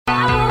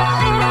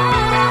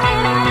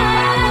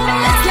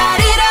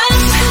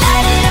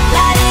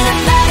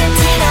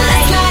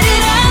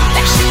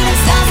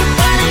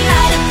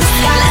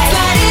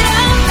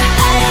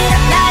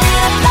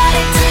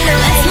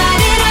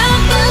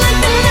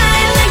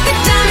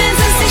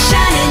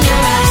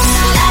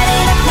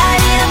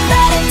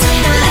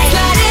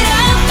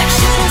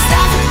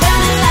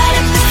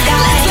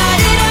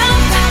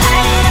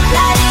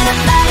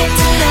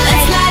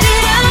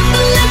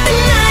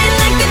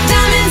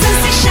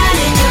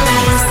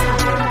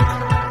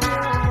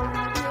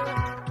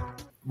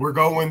We're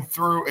going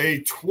through a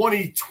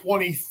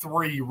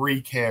 2023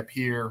 recap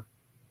here.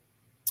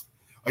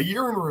 A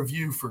year in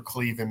review for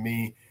Cleve and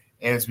Me.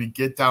 As we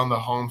get down the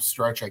home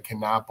stretch, I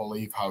cannot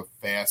believe how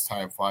fast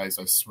time flies.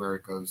 I swear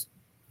it goes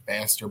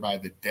faster by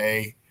the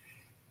day.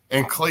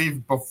 And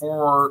Cleve,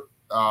 before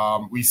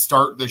we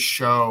start the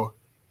show,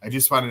 I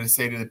just wanted to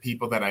say to the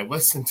people that I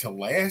listened to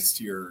last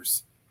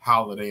year's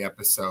holiday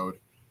episode,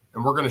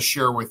 and we're going to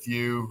share with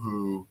you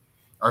who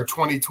our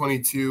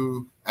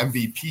 2022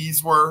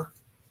 MVPs were,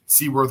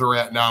 see where they're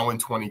at now in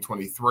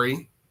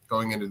 2023,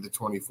 going into the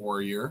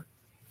 24 year.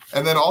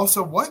 And then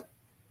also what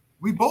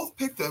we both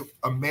picked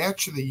a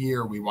match of the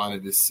year we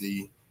wanted to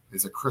see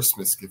as a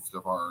Christmas gift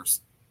of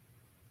ours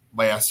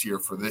last year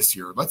for this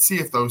year. Let's see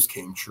if those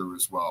came true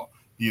as well.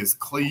 Because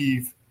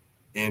Cleve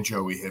and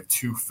Joey have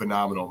two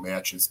phenomenal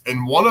matches,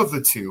 and one of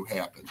the two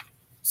happened.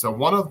 So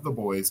one of the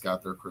boys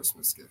got their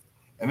Christmas gift.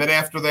 And then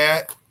after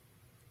that,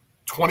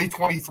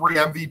 2023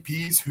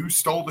 MVPs, who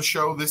stole the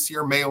show this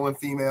year, male and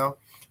female.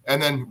 And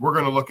then we're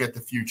going to look at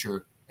the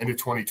future into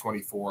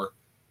 2024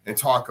 and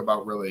talk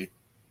about really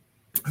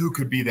who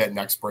could be that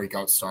next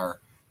breakout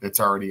star that's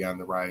already on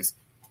the rise.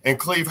 And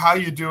Cleve, how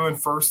you doing?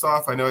 First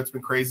off, I know it's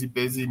been crazy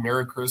busy.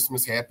 Merry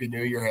Christmas, Happy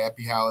New Year,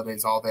 Happy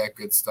Holidays, all that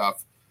good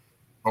stuff.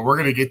 But we're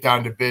going to get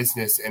down to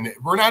business. And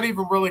we're not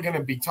even really going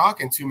to be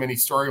talking too many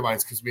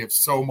storylines because we have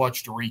so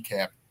much to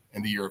recap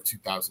in the year of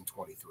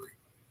 2023.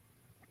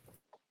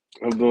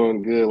 I'm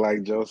doing good.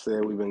 Like Joe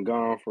said, we've been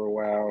gone for a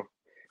while,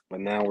 but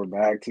now we're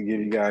back to give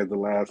you guys the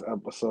last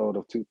episode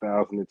of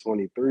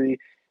 2023.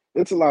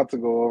 It's a lot to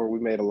go over. We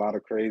made a lot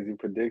of crazy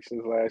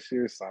predictions last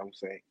year. Some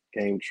say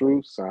came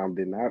true, some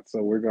did not.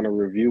 So we're going to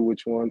review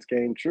which ones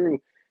came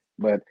true.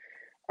 But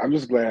I'm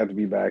just glad to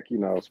be back,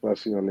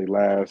 especially on the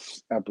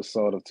last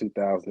episode of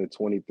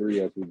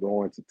 2023 as we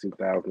go into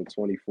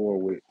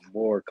 2024 with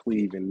more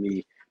Cleve and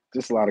Me.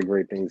 Just a lot of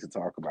great things to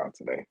talk about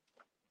today.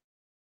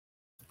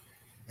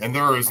 And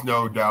there is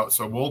no doubt.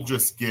 So we'll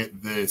just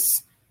get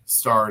this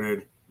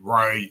started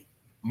right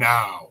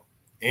now.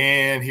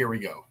 And here we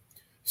go.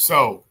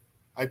 So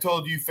I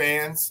told you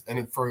fans,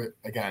 and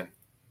again,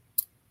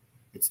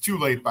 it's too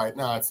late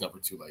it's never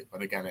too late.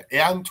 But again,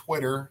 on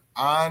Twitter,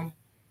 on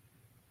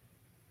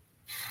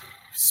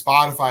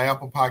Spotify,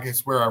 Apple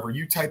Podcasts, wherever,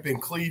 you type in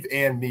Cleve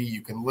and Me,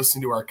 you can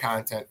listen to our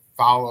content,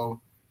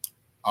 follow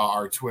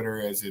our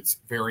Twitter as it's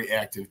very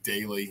active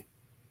daily.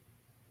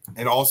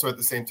 And also at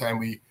the same time,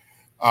 we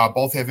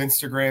both have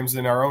Instagrams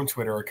and our own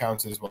Twitter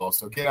accounts as well.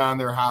 So get on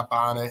there, hop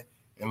on it,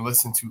 and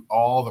listen to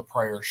all the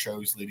prior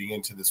shows leading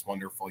into this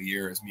wonderful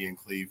year as me and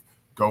Cleve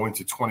go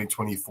into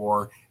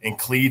 2024. And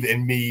Cleve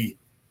and Me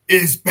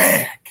is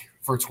back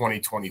for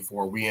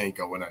 2024. We ain't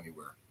going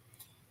anywhere.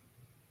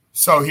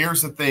 So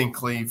here's the thing,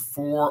 Cleve.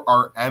 For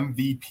our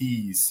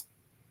MVPs,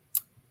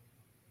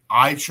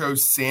 I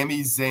chose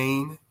Sami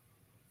Zayn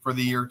for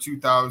the year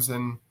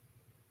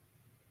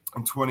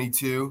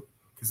 2022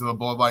 because of the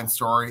Bloodline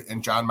story,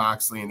 and Jon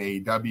Moxley in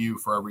AEW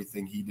for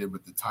everything he did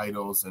with the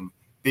titles and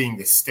being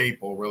the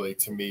staple, really,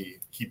 to me,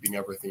 keeping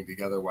everything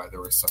together while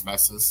there were some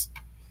messes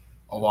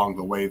along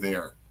the way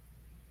there.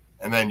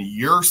 And then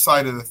your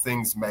side of the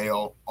things,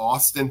 male,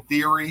 Austin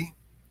Theory,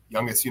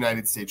 youngest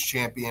United States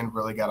champion,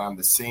 really got on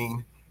the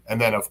scene. And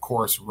then, of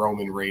course,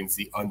 Roman Reigns,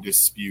 the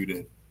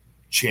undisputed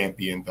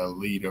champion, the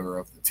leader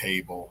of the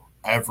table,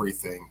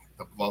 everything,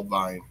 the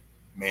Bloodline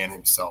man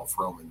himself,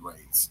 Roman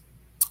Reigns.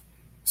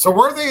 So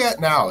where are they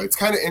at now? It's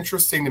kind of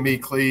interesting to me,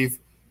 Cleve.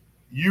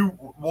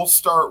 We'll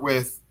start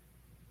with,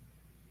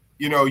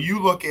 you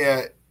look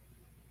at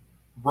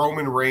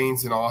Roman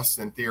Reigns and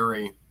Austin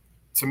Theory.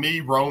 To me,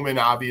 Roman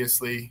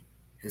obviously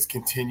has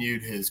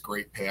continued his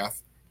great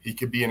path. He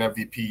could be an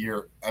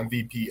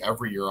MVP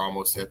every year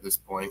almost at this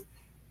point.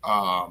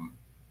 And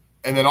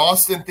then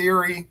Austin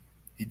Theory,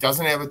 he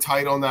doesn't have a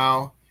title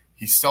now.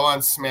 He's still on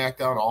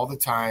SmackDown all the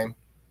time.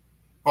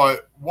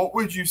 But what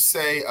would you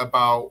say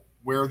about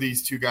where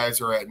these two guys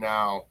are at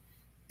now?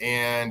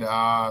 And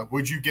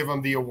would you give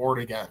them the award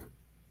again?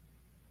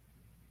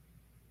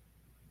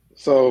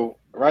 So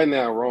right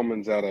now,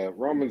 Roman's at a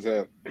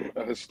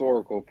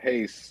historical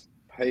pace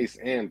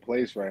and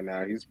place right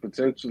now. He's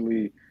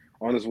potentially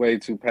on his way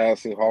to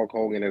passing Hulk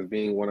Hogan as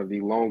being one of the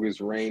longest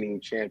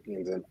reigning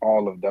champions in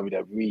all of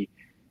WWE.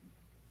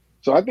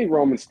 So I think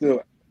Roman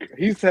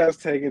he has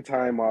taken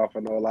time off.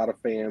 I know a lot of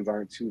fans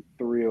aren't too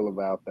thrilled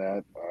about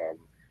that.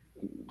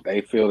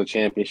 They feel the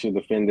champion should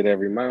defend it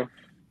every month.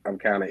 I'm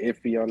kind of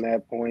iffy on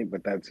that point,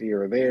 but that's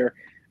here or there.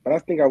 But I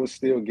think I would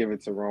still give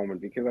it to Roman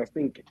because I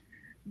think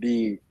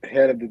the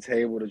head of the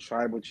table, the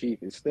tribal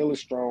chief, is still as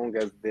strong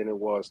as than it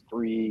was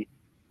 4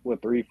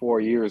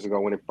 years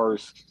ago when he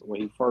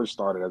first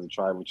started as a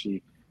tribal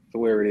chief to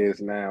where it is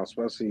now,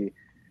 especially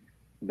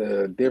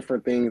the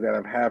different things that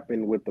have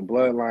happened with the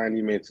bloodline.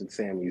 You mentioned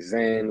Sami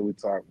Zayn.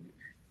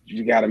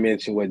 You got to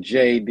mention what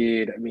Jay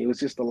did. I mean, it was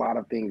just a lot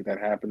of things that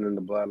happened in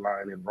the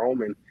bloodline. And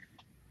Roman,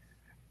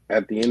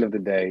 at the end of the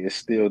day, is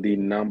still the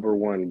number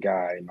one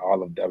guy in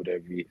all of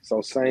WWE.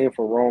 So same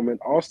for Roman.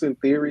 Austin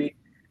Theory,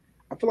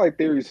 I feel like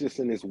Theory's just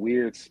in this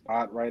weird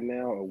spot right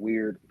now, a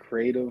weird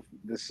creative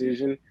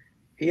decision.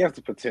 he has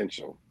the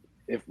potential.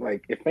 If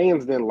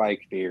fans didn't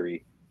like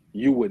Theory,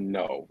 you would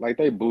know. Like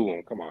they boo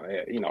him. Come on,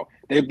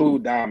 they boo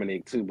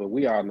Dominic too. But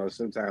we all know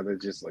sometimes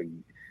it's just like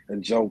a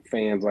joke.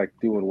 Fans like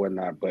doing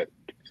whatnot. But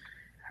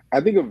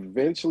I think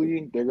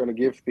eventually they're going to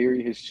give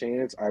Theory his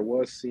chance. I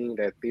was seeing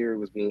that Theory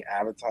was being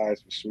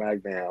advertised for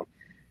SmackDown,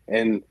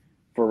 and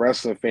for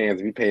wrestling fans,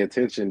 if you pay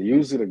attention,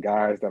 usually the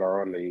guys that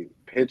are on the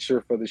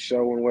picture for the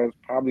show and what's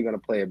probably going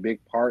to play a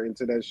big part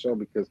into that show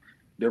because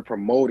they're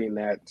promoting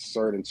that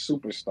certain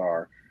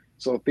superstar.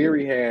 So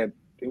Theory had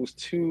it was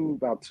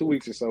about 2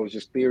 weeks or so. It was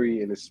just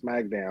Theory and his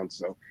SmackDown.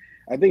 So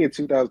I think in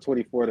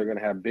 2024 they're going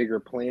to have bigger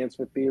plans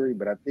for Theory,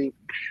 but I think,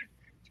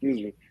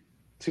 excuse me,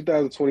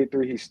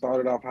 2023, he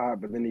started off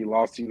hot, but then he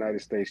lost the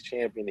United States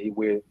champion. He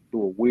went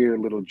through a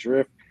weird little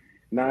drift.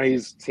 Now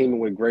he's teaming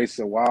with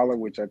Grayson Waller,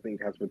 which I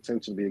think has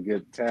potential to be a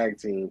good tag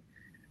team.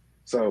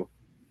 So,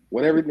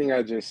 with everything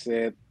I just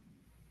said,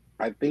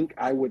 I think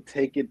I would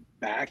take it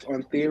back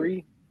on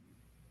Theory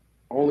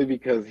only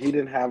because he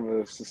didn't have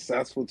a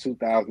successful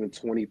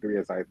 2023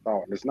 as I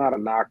thought. And it's not a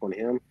knock on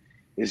him,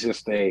 it's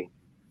just a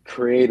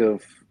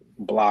creative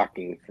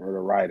blocking for the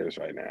writers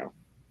right now.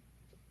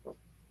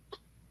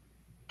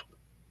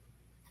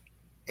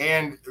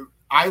 And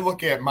I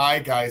look at my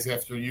guys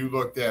after you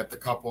looked at the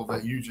couple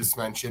that you just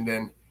mentioned,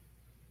 and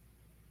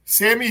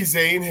Sami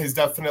Zayn is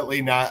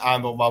definitely not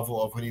on the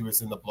level of when he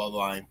was in the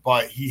Bloodline,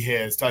 but he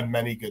has done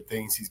many good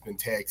things. He's been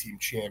tag team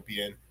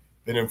champion,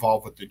 been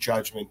involved with the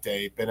Judgment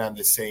Day, been on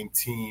the same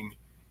team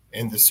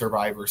in the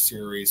Survivor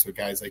Series with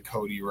guys like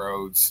Cody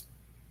Rhodes,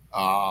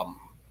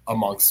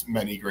 amongst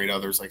many great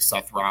others like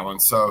Seth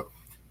Rollins. So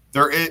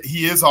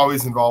he is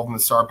always involved in the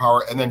star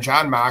power. And then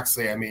Jon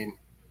Moxley, I mean,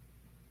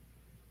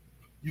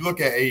 you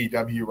look at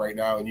AEW right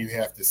now, and you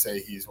have to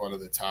say he's one of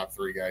the top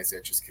three guys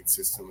that just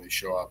consistently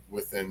show up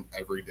within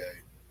every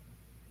day.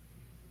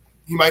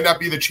 He might not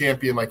be the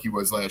champion like he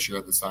was last year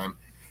at this time,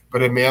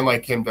 but a man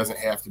like him doesn't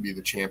have to be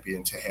the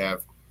champion to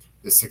have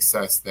the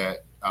success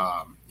that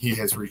he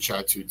has reached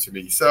out to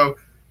me. So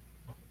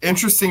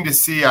interesting to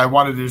see. I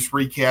wanted to just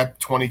recap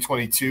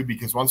 2022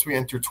 because once we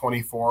enter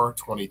 24,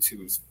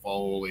 22 is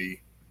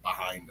fully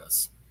behind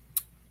us.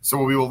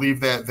 So we will leave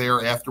that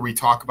there after we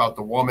talk about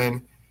the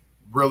woman.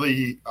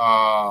 Really,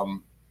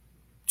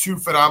 two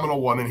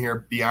phenomenal women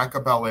here.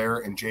 Bianca Belair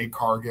and Jade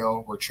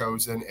Cargill were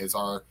chosen as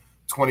our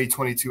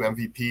 2022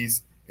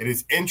 MVPs. It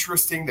is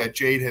interesting that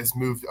Jade has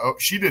moved. Oh,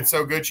 she did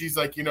so good. She's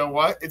like, you know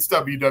what? It's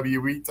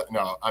WWE.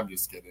 No, I'm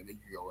just kidding. You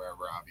can go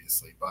wherever,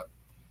 obviously. But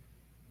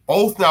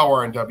both now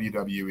are in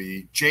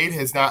WWE. Jade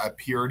has not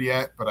appeared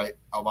yet, but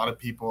a lot of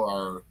people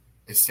are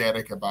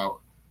ecstatic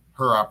about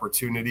her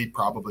opportunity,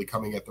 probably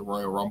coming at the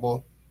Royal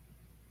Rumble.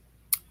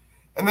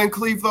 And then,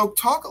 Cleve, though,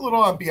 talk a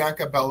little on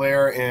Bianca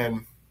Belair,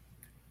 and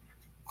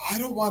I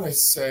don't want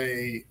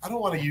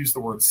to use the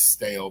word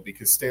stale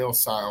because stale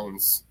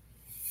sounds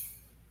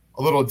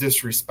a little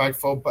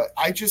disrespectful, but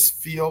I just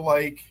feel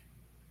like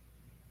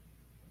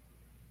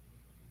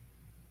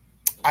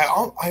I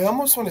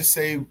almost want to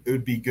say it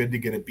would be good to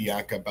get a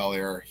Bianca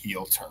Belair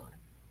heel turn,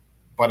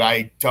 but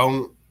I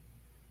don't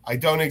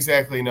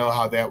exactly know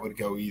how that would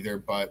go either,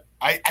 but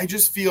I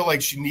just feel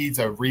like she needs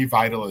a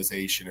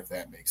revitalization, if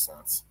that makes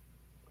sense.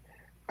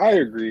 I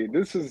agree.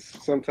 This is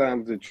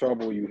sometimes the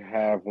trouble you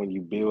have when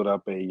you build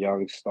up a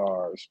young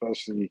star,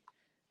 especially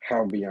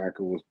how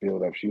Bianca was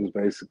built up. She was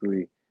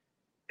basically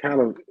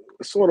kind of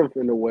sort of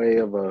in the way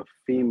of a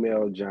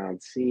female John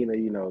Cena.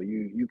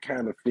 You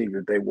kind of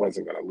figured they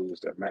wasn't going to lose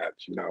that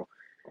match.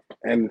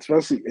 And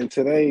especially in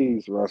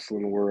today's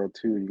wrestling world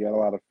too, you got a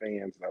lot of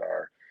fans that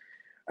are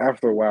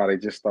after a while they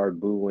just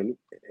start booing.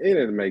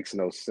 It makes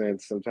no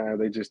sense. Sometimes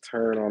they just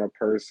turn on a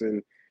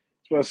person,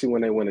 especially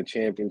when they win a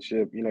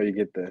championship. You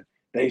get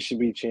they should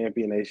be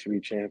champion,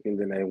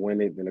 then they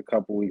win it, then a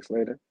couple weeks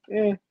later,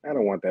 I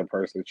don't want that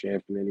person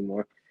champion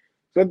anymore.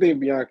 So I think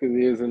Bianca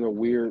is in a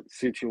weird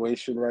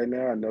situation right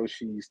now. I know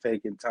she's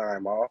taking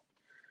time off.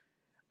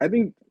 I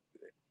think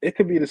it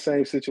could be the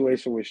same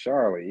situation with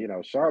Charlotte.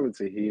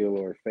 Charlotte's a heel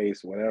or a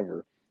face,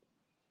 whatever.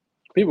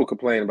 People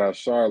complain about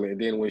Charlotte,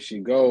 and then when she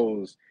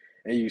goes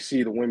and you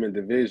see the women's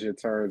division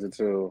turns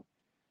into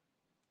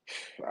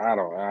I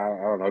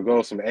don't know,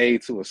 goes from A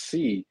to a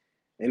C,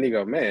 and you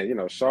go,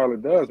 man,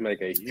 Charlotte does make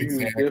a huge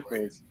Exactly.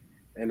 difference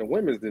in the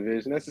women's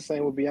division. That's the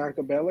same with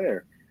Bianca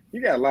Belair.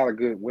 You got a lot of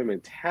good women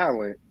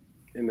talent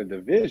in the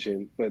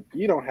division, but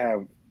you don't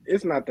have.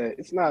 It's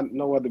not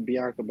no other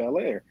Bianca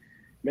Belair.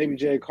 Maybe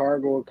Jade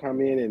Cargill will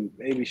come in and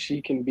maybe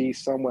she can be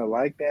somewhere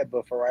like that,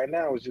 but for right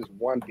now, it's just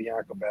one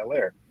Bianca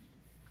Belair.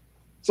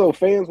 So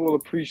fans will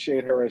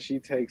appreciate her as she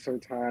takes her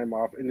time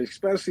off, and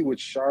especially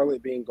with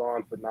Charlotte being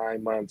gone for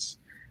 9 months.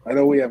 I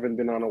know we haven't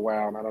been on a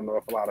while, and I don't know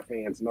if a lot of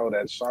fans know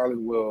that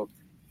Charlotte will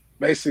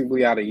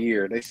basically out a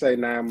year. They say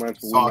 9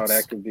 months, but we know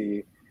that could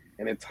be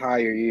an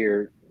entire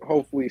year.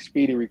 Hopefully,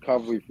 speedy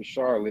recovery for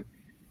Charlotte.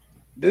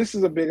 This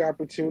is a big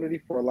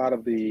opportunity for a lot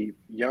of the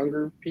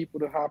younger people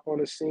to hop on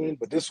the scene,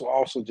 but this will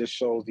also just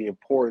show the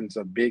importance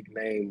of big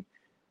name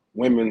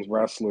women's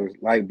wrestlers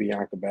like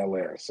Bianca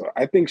Belair. So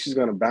I think she's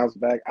going to bounce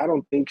back. I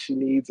don't think she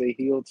needs a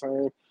heel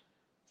turn.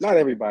 not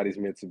everybody's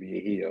meant to be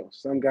a heel.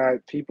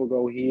 People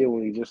go heel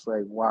and you're just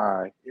like,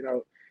 why?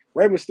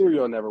 Rey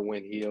Mysterio never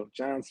went heel.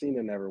 John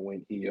Cena never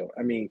went heel.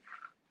 I mean,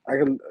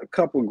 a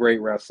couple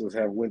great wrestlers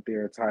have went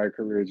their entire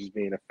career just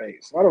being a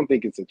face. So I don't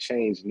think it's a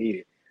change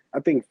needed. I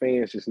think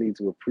fans just need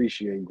to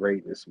appreciate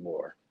greatness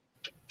more.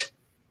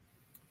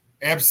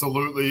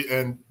 Absolutely,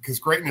 and because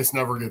greatness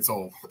never gets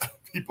old.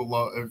 People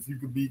love if you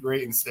could be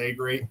great and stay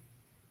great.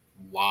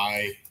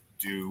 Why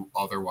do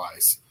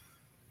otherwise?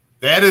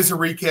 That is a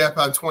recap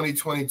on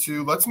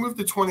 2022. Let's move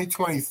to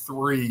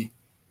 2023.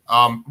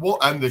 We'll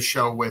end the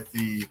show with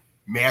the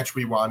match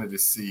we wanted to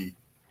see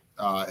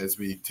as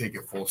we take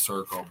it full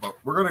circle. But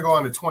we're going to go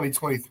on to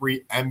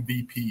 2023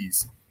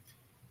 MVPs.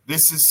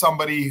 This is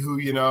somebody who,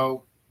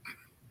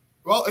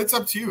 well, it's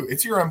up to you.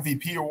 It's your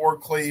MVP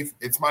award, Cleve.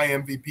 It's my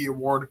MVP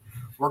award.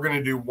 We're going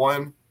to do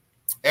one.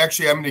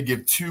 Actually, I'm going to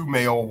give 2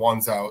 male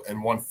ones out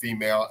and 1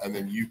 female, and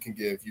then you can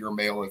give your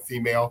male and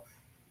female.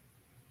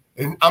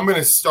 And I'm going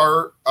to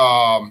start.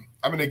 I'm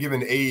going to give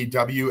an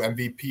AEW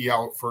MVP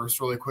out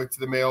first really quick to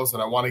the males,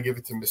 and I want to give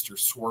it to Mr.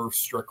 Swerve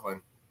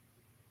Strickland.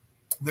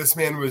 This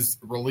man was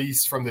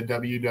released from the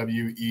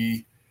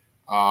WWE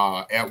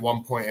at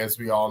one point, as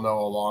we all know,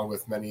 along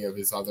with many of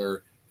his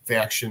other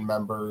faction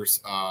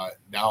members.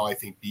 Now I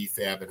think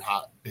BFAB and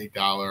Big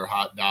Dollar,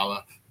 Hot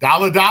Dollar,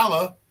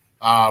 Dollar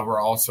were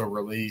also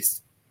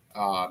released.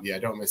 I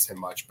don't miss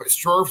him much. But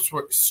Swerve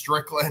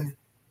Strickland,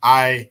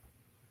 I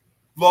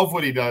love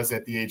what he does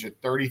at the age of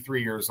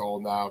 33 years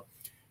old now.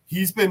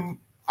 He's been,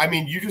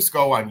 you just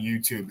go on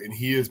YouTube and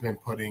he has been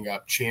putting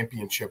up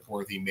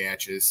championship-worthy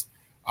matches.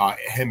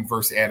 Him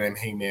versus Adam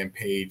Hangman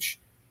Page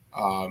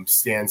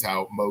stands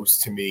out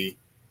most to me.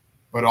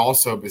 But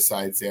also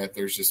besides that,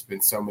 there's just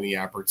been so many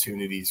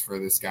opportunities for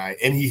this guy.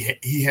 And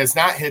he has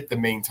not hit the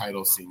main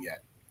title scene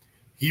yet.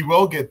 He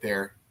will get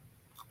there,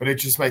 but it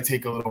just might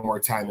take a little more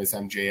time as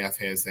MJF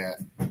has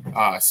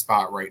that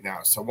spot right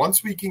now. So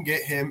once we can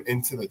get him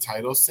into the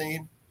title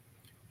scene,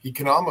 he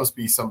can almost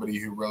be somebody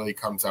who really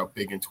comes out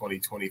big in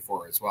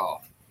 2024 as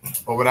well.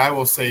 But what I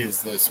will say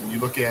is this. When you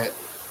look at,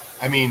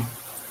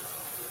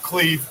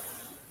 Cleve,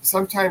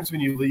 sometimes when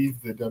you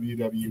leave the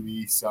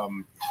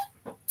WWE,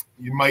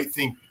 you might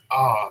think,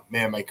 oh,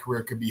 man, my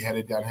career could be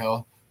headed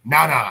downhill.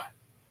 Nah.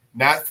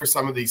 Not for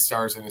some of these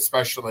stars, and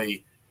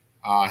especially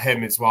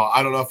him as well.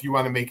 I don't know if you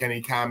want to make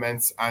any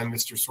comments on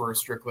Mr. Swerve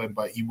Strickland,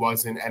 but he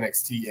was in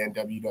NXT and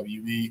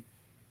WWE,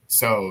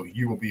 so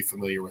you will be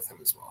familiar with him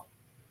as well.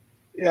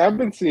 Yeah, I've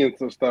been seeing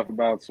some stuff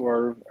about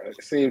Swerve.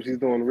 It seems he's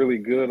doing really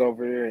good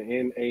over there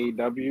in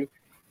AEW.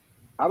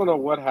 I don't know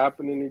what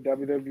happened in the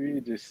WWE.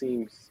 It just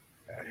seems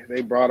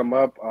they brought him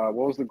up. What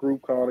was the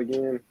group called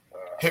again?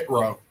 Hit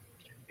Row.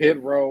 Hit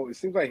Row. It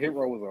seems like Hit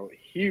Row was a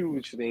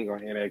huge thing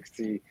on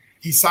NXT.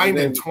 He signed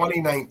in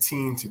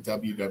 2019 to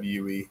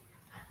WWE.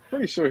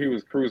 Pretty sure he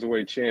was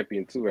Cruiserweight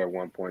champion, too, at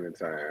one point in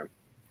time.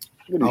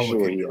 Pretty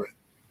sure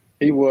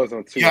he was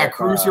on 205. Yeah,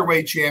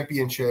 Cruiserweight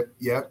championship.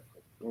 Yep.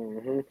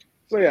 Mm-hmm.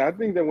 So, yeah, I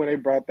think that when they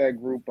brought that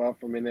group up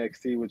from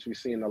NXT, which we've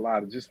seen a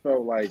lot, it just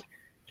felt like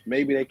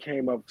maybe they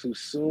came up too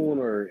soon,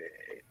 or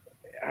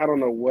I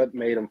don't know what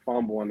made him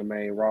fumble on the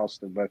main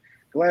roster. But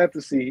glad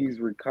to see he's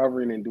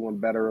recovering and doing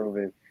better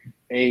over in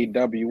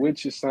AEW,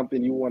 which is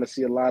something you want to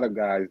see a lot of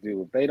guys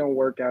do. If they don't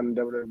work out in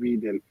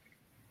WWE, then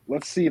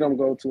let's see them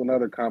go to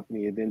another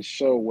company and then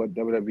show what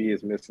WWE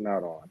is missing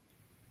out on.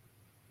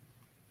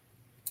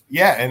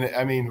 Yeah,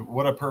 and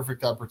what a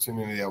perfect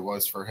opportunity that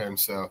was for him.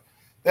 So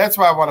that's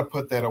why I want to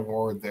put that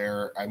award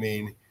there.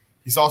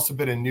 He's also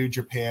been in New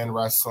Japan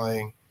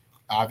Wrestling,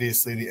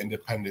 obviously the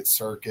independent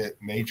circuit,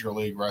 Major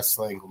League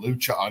Wrestling,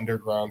 Lucha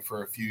Underground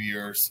for a few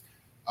years.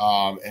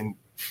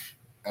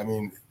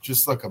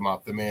 Just look him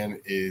up. The man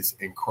is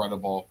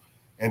incredible,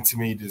 and to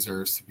me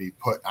deserves to be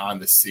put on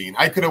the scene.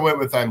 I could have went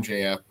with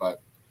MJF,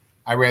 but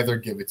I'd rather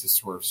give it to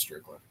Swerve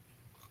Strickland.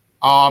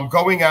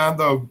 Going on,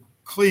 though,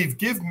 Cleve,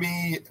 give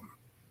me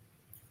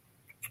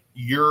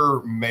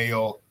your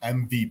male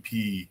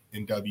MVP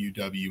in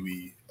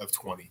WWE of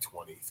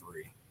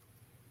 2023.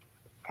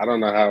 I don't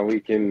know how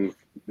we can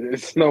 –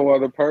 there's no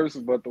other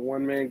person but the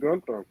one-man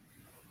Gunther.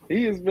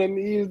 He is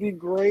the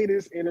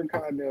greatest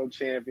Intercontinental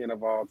Champion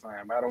of all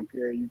time. I don't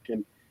care. You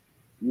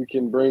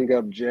can bring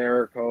up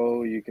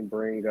Jericho. You can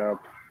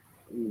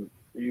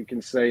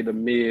say The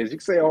Miz. You can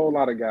say a whole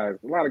lot of guys.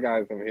 A lot of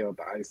guys have held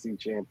the IC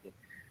champion.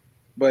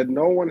 But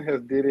no one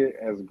has did it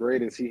as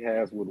great as he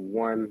has with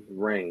one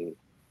reign.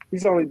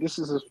 This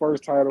is his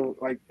first title,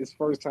 his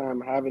first time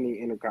having the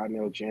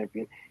Intercontinental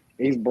Champion.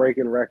 He's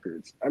breaking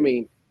records.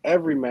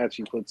 Every match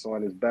he puts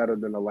on is better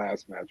than the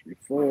last match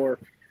before.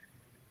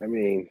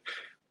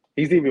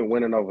 He's even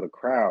winning over the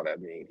crowd.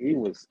 He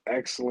was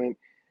excellent.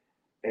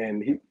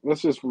 And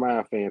let's just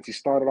remind fans, he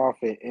started off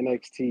in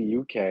NXT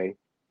UK.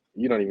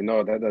 You don't even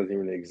know that doesn't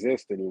even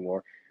exist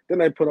anymore. Then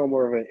they put him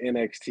over at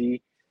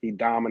NXT. He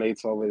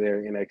dominates over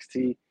there in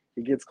NXT.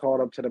 He gets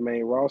called up to the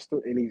main roster,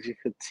 and he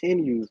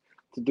continues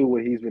to do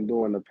what he's been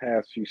doing the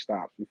past few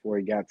stops before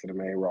he got to the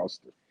main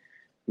roster.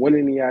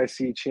 Winning the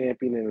IC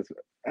champion and has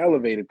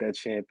elevated that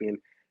champion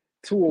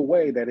to a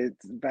way that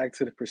it's back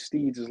to the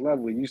prestigious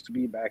level it used to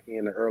be back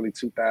in the early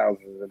 2000s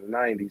and the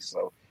 90s.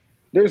 So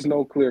there's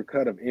no clear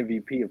cut of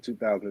MVP of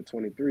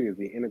 2023 as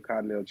the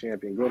Intercontinental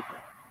Champion Gunther.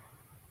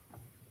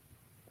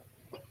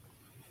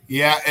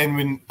 Yeah, and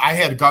when I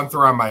had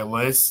Gunther on my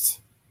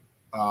list,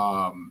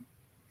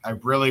 I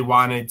really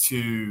wanted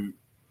to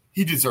 –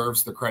 he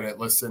deserves the credit.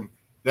 Listen,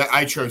 that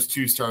I chose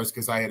 2 stars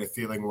because I had a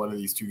feeling one of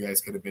these 2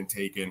 guys could have been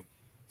taken.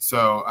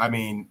 So, I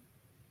mean,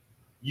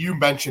 you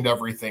mentioned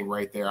everything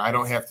right there. I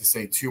don't have to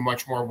say too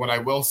much more. What I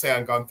will say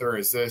on Gunther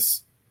is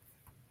this.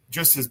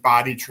 Just his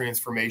body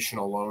transformation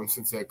alone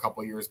since a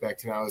couple of years back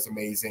to now is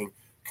amazing.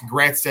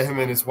 Congrats to him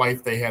and his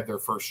wife. They had their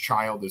first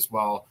child as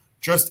well.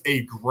 Just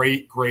a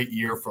great, great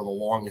year for the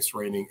longest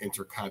reigning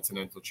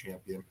Intercontinental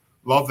Champion.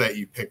 Love that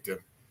you picked him.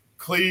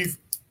 Cleve,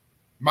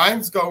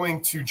 mine's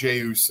going to Jey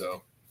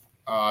Uso.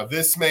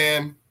 This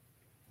man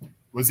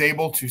was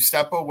able to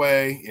step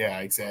away. Yeah,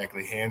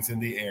 exactly. Hands in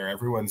the air.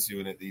 Everyone's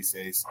doing it these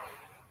days.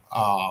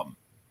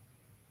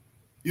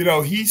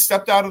 He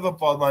stepped out of the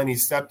bloodline. He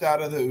stepped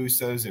out of the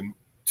Usos and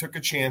took a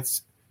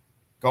chance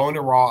going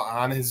to Raw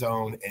on his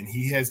own, and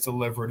he has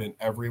delivered in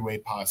every way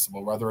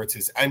possible, whether it's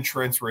his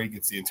entrance where he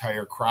gets the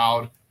entire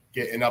crowd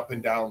getting up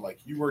and down like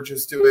you were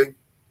just doing.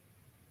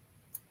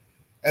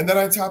 And then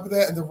on top of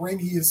that, in the ring,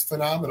 he is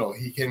phenomenal.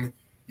 He can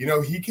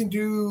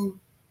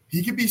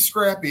be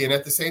scrappy, and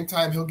at the same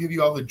time, he'll give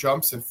you all the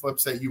jumps and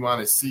flips that you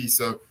want to see.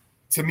 So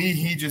to me,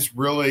 he just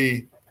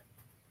really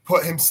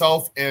put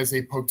himself as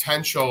a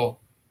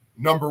potential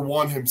number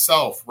 1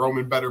 himself.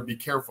 Roman better be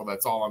careful.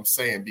 That's all I'm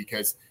saying,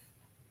 because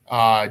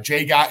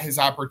Jay got his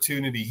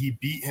opportunity. He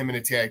beat him in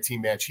a tag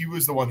team match. He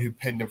was the one who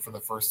pinned him for the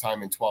first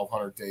time in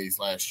 1,200 days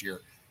last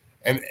year.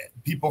 And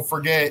people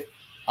forget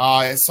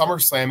at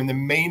SummerSlam in the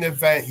main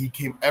event, he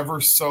came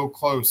ever so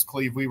close.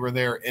 Cleve, we were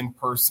there in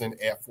person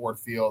at Ford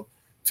Field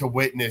to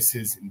witness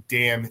his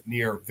damn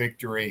near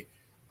victory.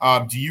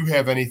 Do you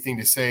have anything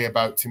to say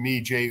about, to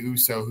me, Jey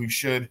Uso, who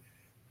should,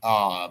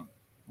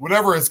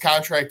 whatever his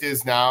contract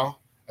is now,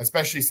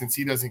 especially since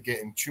he doesn't get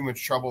in too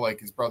much trouble like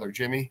his brother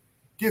Jimmy,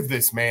 give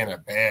this man a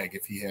bag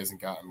if he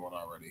hasn't gotten one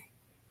already.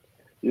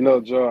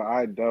 Joe,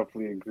 I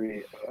definitely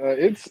agree.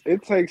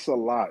 It takes a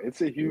lot.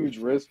 It's a huge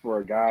risk for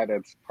a guy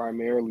that's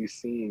primarily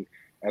seen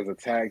as a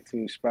tag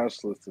team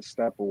specialist to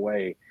step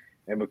away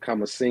and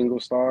become a single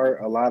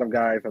star. A lot of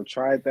guys have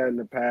tried that in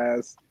the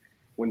past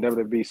when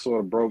WWE sort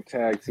of broke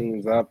tag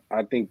teams up.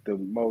 I think the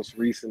most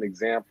recent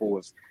example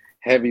was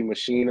Heavy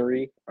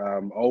Machinery,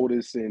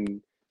 Otis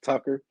and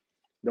Tucker.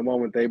 The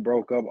moment they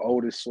broke up,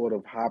 Otis sort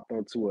of hopped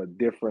onto a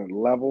different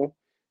level.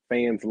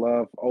 Fans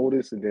love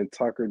Otis, and then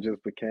Tucker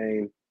just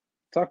became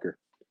Tucker.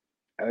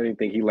 I didn't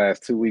think he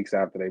lasted 2 weeks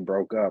after they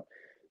broke up.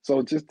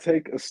 So just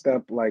take a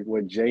step like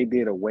what Jay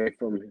did away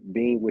from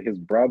being with his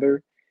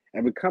brother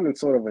and becoming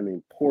sort of an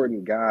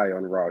important guy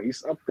on Raw.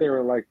 He's up there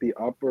in like the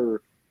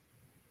upper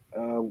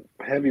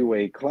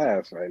heavyweight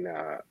class right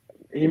now.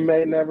 He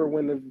may never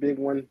win the big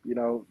one.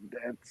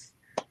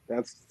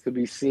 That's to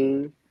be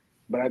seen.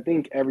 But I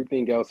think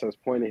everything else has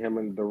pointed him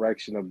in the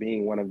direction of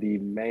being one of the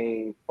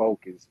main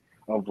focus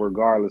of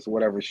regardless of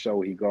whatever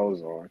show he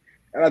goes on.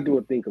 And I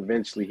do think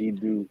eventually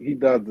he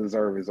does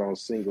deserve his own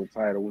single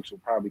title, which will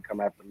probably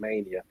come after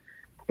Mania.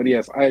 But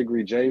yes, I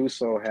agree. Jey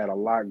Uso had a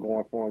lot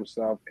going for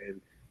himself, and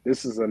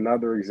this is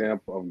another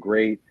example of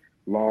great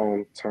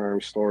long-term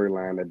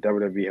storyline that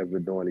WWE has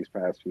been doing these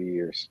past few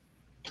years.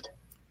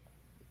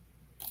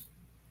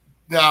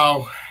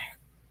 Now,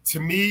 to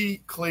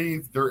me,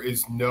 Cleve, there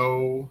is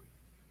no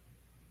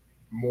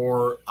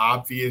more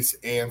obvious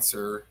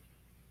answer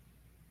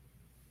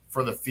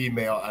for the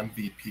female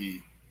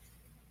MVP.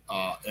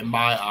 In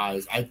my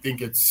eyes, I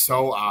think it's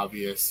so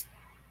obvious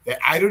that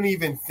I don't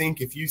even think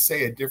if you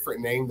say a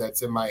different name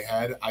that's in my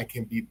head, I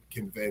can be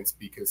convinced,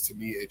 because to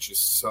me, it's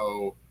just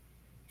so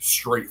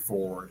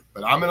straightforward.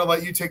 But I'm going to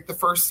let you take the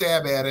first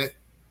stab at it.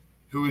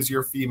 Who is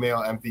your female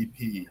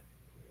MVP?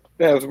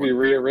 That has to be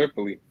Rhea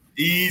Ripley.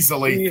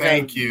 Easily.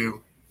 Thank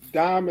you.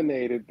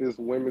 Dominated this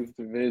women's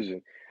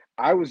division.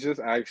 I was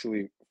just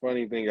actually,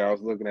 funny thing, I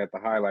was looking at the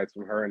highlights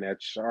from her and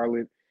that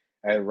Charlotte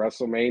at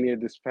WrestleMania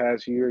this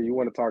past year. You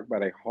want to talk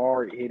about a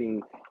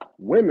hard-hitting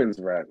women's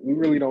rep. We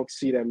really don't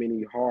see that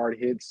many hard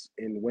hits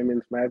in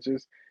women's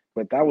matches,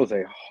 but that was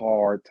a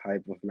hard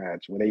type of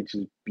match where they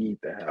just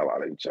beat the hell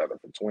out of each other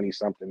for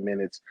 20-something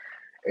minutes.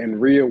 And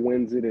Rhea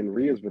wins it, and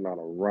Rhea's been on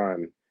a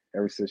run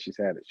ever since she's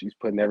had it. She's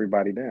putting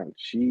everybody down.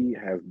 She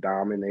has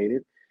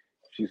dominated.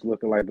 She's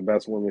looking like the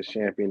best women's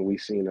champion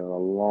we've seen in a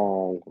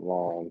long,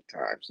 long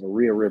time. So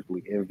Rhea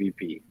Ripley,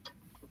 MVP.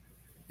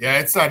 Yeah,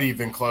 it's not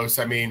even close.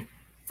 I mean,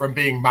 from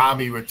being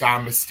mommy with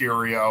Dom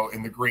Mysterio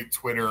and the great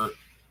Twitter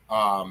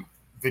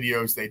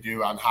videos they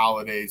do on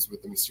holidays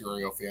with the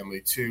Mysterio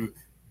family, to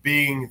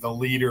being the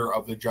leader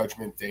of the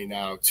Judgment Day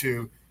now,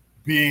 to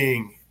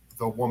being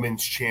the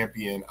women's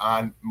champion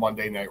on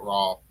Monday Night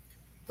Raw.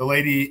 The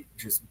lady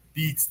just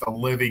beats the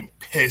living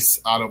piss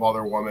out of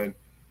other women.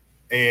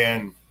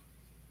 And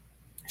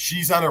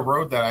she's on a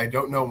road that I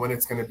don't know when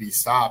it's going to be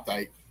stopped.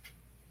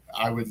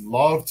 I would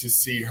love to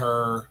see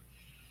her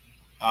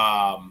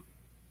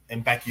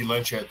and Becky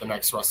Lynch at the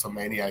next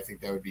WrestleMania. I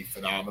think that would be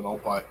phenomenal.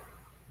 But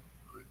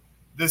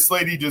this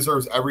lady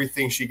deserves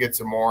everything she gets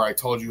and more. I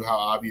told you how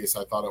obvious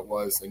I thought it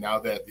was, and now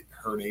that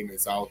her name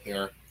is out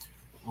there,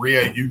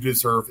 Rhea, you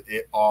deserve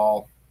it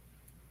all.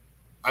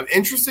 I'm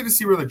interested to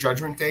see where the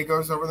Judgment Day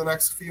goes over the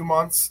next few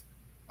months,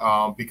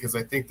 because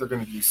I think they're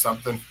going to do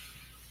something,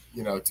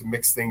 to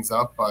mix things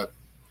up. But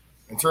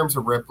in terms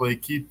of Ripley,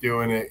 keep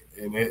doing it,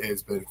 and it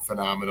has been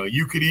phenomenal.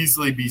 We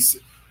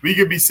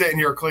could be sitting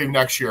here, Cleve,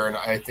 next year, and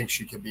I think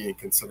she could be in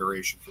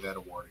consideration for that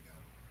award again.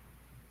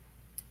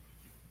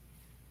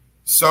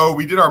 So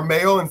we did our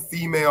male and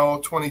female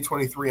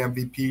 2023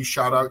 MVP.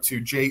 Shout out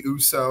to Jey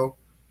Uso,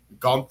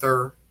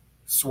 Gunther,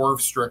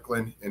 Swerve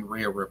Strickland, and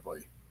Rhea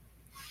Ripley.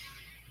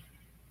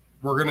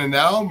 We're going to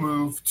now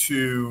move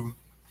to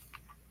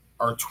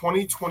our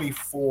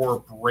 2024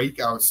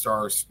 breakout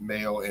stars,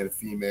 male and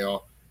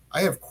female.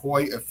 I have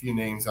quite a few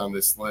names on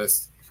this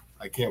list.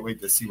 I can't wait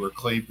to see where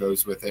Cleve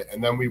goes with it.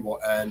 And then we will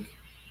end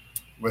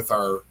with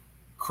our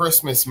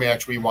Christmas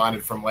match we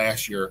wanted from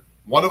last year.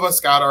 One of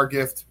us got our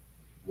gift.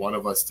 One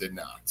of us did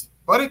not.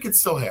 But it could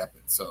still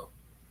happen, so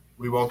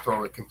we won't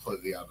throw it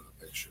completely out of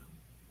the picture.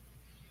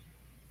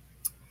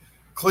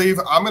 Cleve,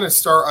 I'm going to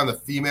start on the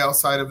female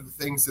side of the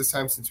things this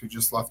time since we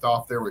just left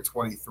off there with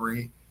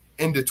 23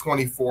 into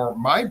 24.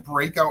 My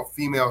breakout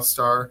female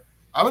star,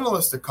 I'm going to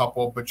list a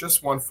couple, but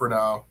just one for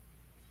now.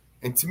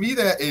 And to me,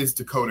 that is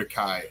Dakota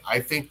Kai. I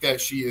think that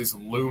she is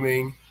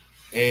looming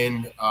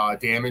in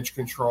Damage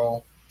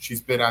Control. She's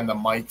been on the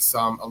mic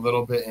a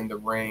little bit in the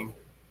ring,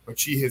 but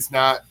she has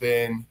not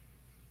been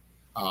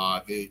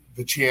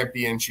the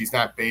champion. She's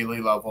not Bayley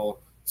level.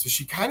 So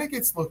she kind of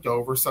gets looked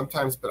over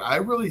sometimes, but I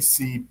really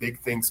see big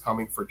things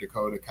coming for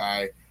Dakota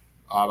Kai.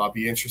 I'll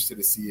be interested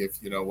to see if,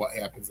 what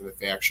happens in the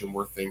faction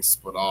where things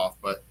split off.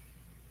 But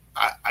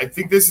I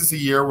think this is a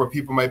year where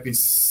people might be,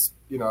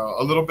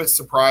 a little bit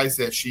surprised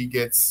that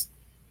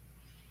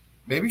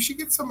maybe she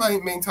gets some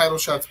main title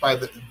shots by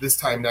this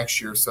time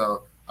next year.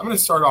 So I'm going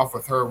to start off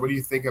with her. What do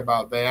you think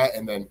about that?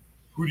 And then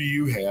who do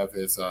you have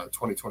as a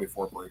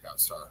 2024 breakout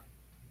star?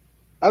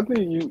 I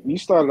think you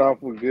started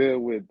off with good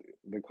with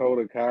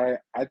Dakota Kai.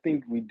 I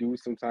think we do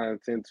sometimes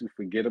tend to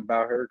forget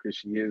about her because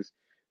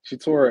she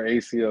tore her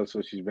ACL,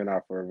 so she's been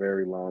out for a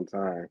very long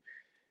time.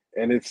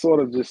 And it sort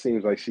of just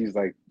seems like she's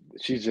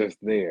just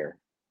there.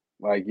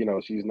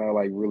 She's not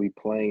really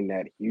playing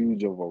that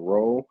huge of a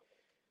role.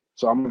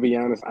 So I'm gonna be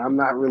honest, I'm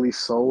not really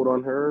sold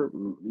on her.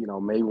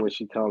 Maybe when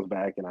she comes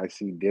back and I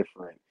see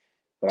different.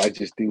 But I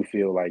just do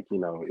feel like,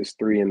 it's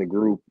 3 in the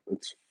group.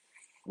 It's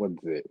what is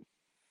it?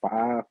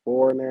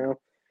 5-4 now.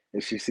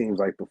 And she seems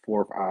like the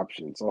 4th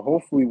option. So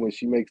hopefully when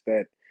she makes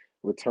that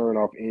return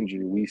off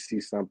injury, we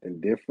see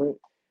something different.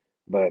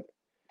 But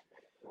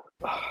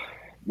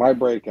my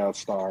breakout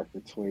star for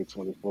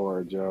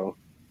 2024, Joe.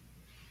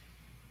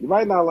 You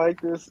might not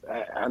like this.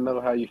 I know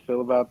how you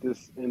feel about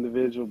this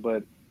individual,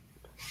 but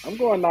I'm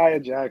going Nia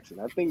Jackson.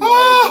 I think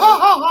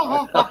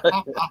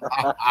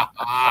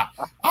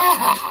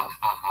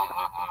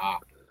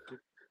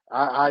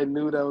I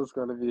knew that was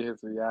going to be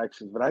his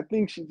reaction, but I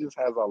think she just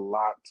has a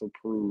lot to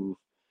prove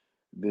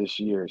this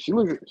year. She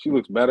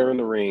looks better in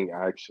the ring,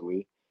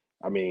 actually.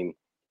 I mean,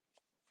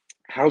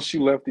 how she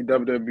left the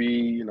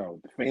WWE,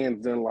 the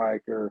fans didn't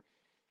like her.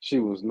 She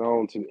was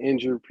known to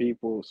injure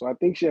people. So I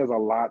think she has a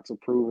lot to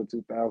prove in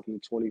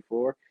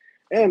 2024.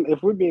 And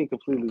if we're being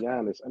completely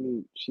honest, I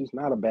mean, she's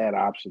not a bad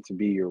option to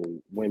be your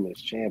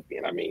women's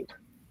champion. I mean,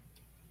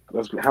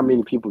 how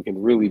many people can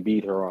really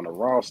beat her on the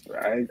roster?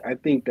 I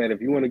think that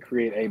if you want to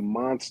create a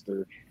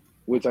monster,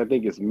 which I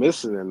think is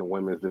missing in the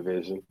women's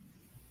division,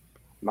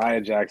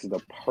 Nia Jackson's the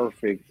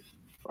perfect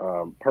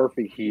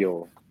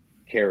heel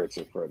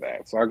character for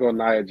that. So I go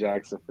Nia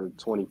Jackson for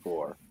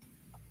 24.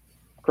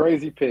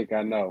 Crazy pick,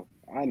 I know.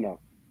 I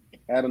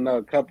had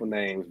another couple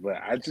names, but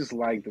I just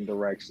like the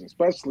direction,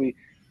 especially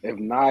if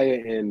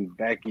Nia and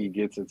Becky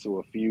gets into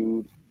a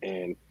feud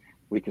and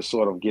we can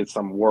sort of get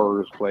some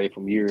words play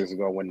from years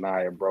ago when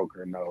Nia broke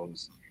her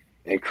nose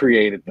and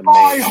created the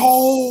My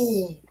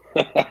hole.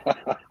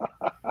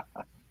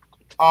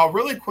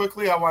 Really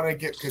quickly, I want to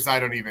get, because I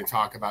don't even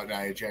talk about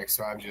Nia Jax,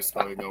 so I'm just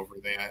going over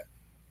that.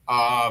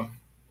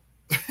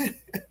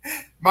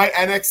 My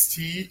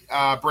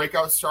NXT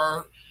breakout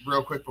star,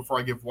 real quick before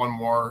I give one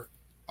more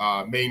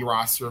main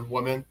roster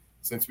woman,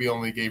 since we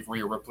only gave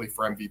Rhea Ripley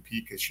for MVP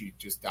because she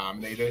just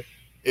dominated,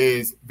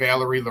 is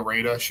Valerie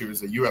Loureda. She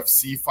was a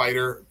UFC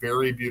fighter,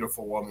 very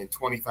beautiful woman,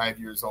 25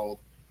 years old.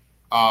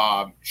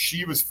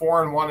 She was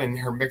 4-1 in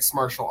her mixed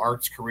martial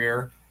arts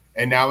career,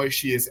 and now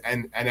she is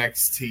in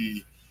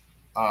NXT,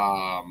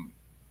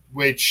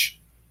 which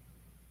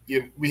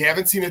we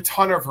haven't seen a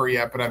ton of her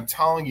yet, but I'm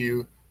telling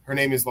you, her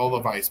name is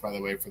Lola Vice, by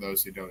the way, for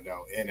those who don't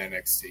know, in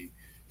NXT.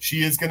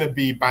 She is going to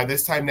be, by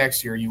this time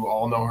next year, you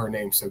all know her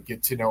name, so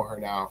get to know her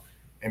now.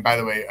 And by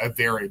the way, a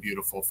very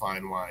beautiful,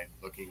 fine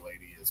wine-looking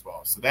lady as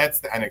well. So that's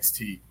the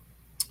NXT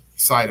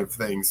side of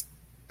things.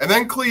 And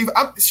then Cleve,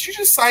 she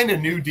just signed a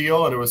new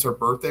deal, and it was her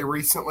birthday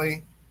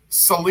recently.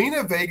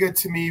 Selena Vega,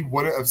 to me,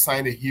 wouldn't have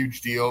signed a huge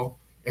deal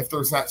if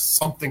there's not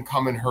something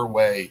coming her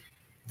way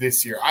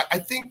this year. I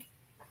think,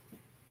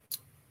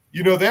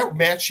 that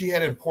match she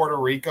had in Puerto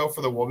Rico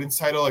for the women's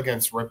title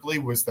against Ripley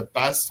was the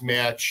best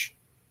match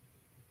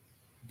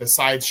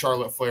besides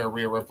Charlotte Flair,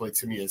 Rhea Ripley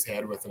to me has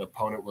had with an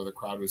opponent where the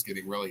crowd was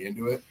getting really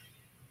into it.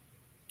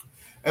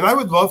 And I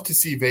would love to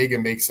see Vega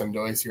make some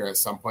noise here at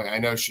some point. I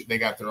know they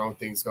got their own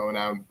things going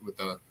on with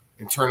the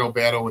internal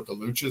battle with the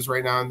Luchas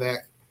right now and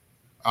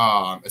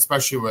that,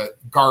 especially with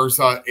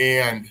Garza.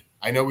 And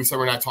I know we said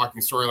we're not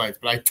talking storylines,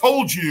 but I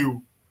told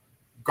you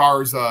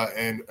Garza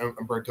and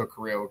Humberto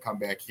Carrillo would come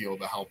back heel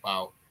to help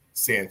out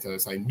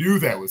Santos. I knew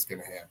that was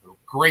going to happen.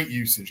 Great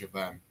usage of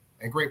them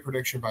and great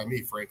prediction by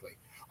me, frankly.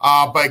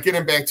 But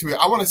getting back to it,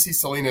 I want to see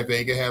Zelina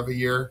Vega have a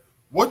year.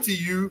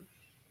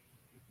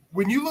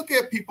 When you look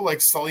at people like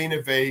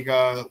Zelina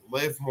Vega,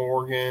 Liv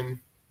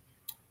Morgan,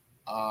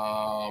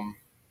 who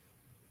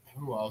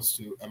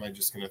else am I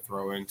just going to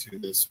throw into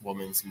this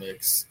woman's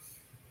mix?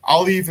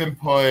 I'll even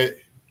put.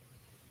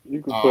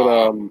 You can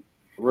put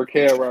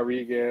Raquel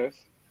Rodriguez.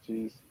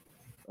 She's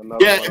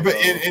another. Yeah, but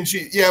and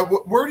she. Yeah,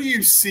 where do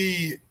you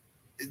see?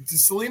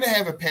 Does Zelina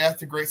have a path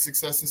to great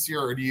success this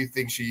year, or do you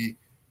think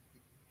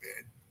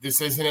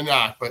this isn't a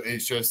knock, but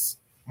it's just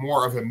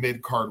more of a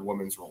mid-card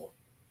woman's role?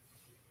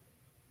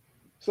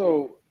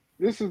 So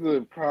this is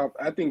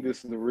I think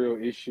this is the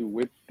real issue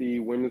with the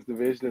women's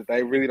division is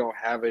they really don't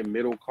have a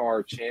middle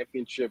card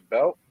championship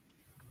belt.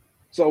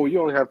 So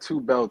you only have 2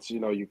 belts.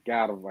 You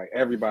gotta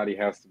everybody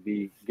has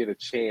to get a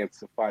chance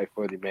to fight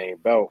for the main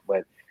belt.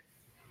 But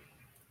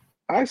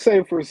I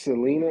say for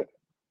Zelina,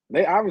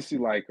 they obviously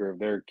like her.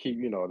 They're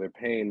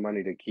paying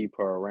money to keep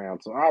her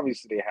around. So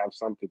obviously they have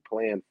something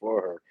planned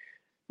for her.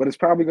 But it's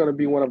probably going to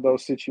be one of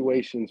those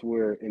situations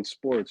where in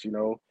sports,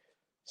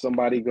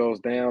 somebody goes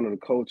down and the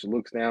coach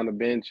looks down the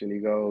bench and he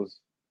goes,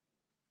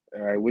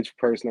 all right, which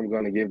person I'm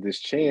going to give this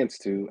chance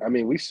to? I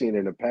mean, we've seen it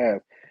in the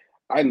past.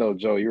 I know,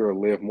 Joe, you're a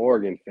Liv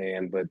Morgan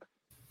fan, but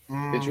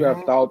did you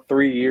have thought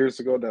 3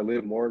 years ago that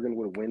Liv Morgan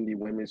would win the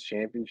women's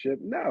championship?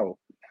 No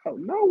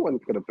one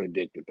could have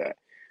predicted that.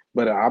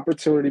 But an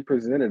opportunity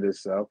presented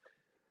itself.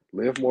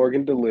 Liv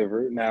Morgan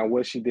delivered. Now,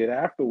 what she did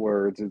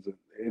afterwards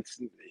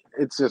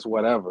it's just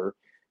whatever.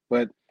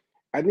 But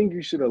I think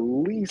you should at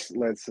least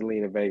let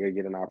Zelina Vega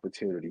get an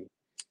opportunity.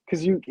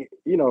 Because, if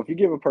you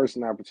give a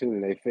person an opportunity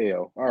and they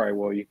fail, all right,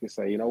 well, you can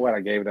say, you know what,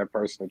 I gave that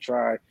person a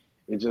try.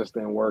 It just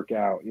didn't work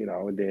out,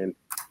 and then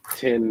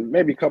 10,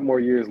 maybe a couple more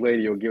years later,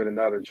 you'll give it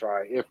another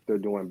try if they're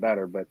doing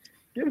better. But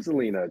give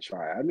Zelina a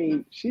try. I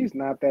mean, she's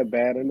not that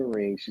bad in the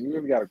ring. She's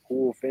really got a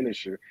cool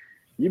finisher.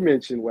 You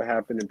mentioned what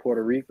happened in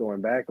Puerto Rico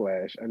and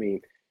Backlash. I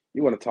mean,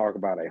 you want to talk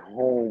about a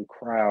home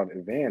crowd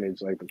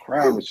advantage. The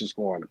crowd was just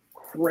going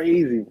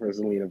crazy for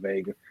Zelina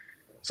Vega.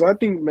 So I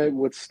think maybe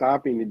what's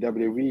stopping the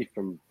WWE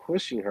from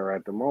pushing her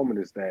at the moment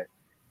is that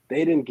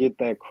they didn't get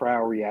that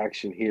crowd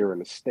reaction here in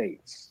the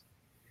States.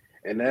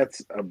 And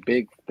that's a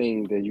big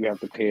thing that you have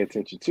to pay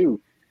attention to.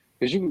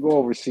 Because you can go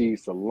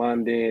overseas to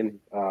London,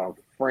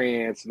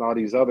 France, and all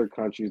these other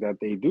countries that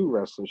they do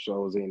wrestling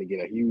shows in to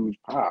get a huge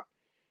pop.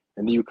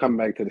 And then you come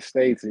back to the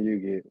States and you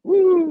get,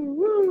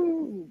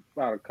 woo,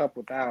 about a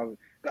couple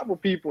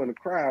people in the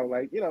crowd.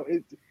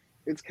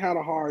 It's kind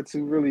of hard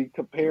to really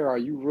compare. Are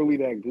you really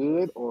that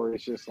good? Or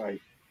it's just the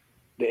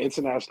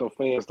international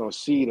fans don't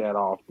see that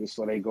often,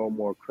 so they go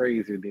more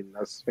crazy than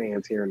us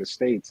fans here in the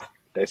States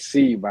that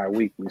see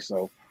bi-weekly.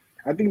 So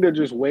I think they're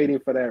just waiting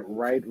for that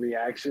right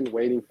reaction,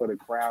 waiting for the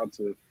crowd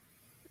to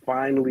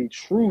finally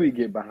truly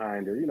get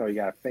behind her. You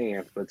got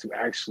fans, but to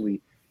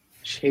actually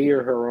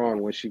cheer her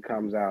on when she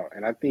comes out.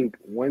 And I think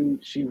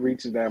when she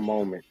reaches that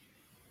moment,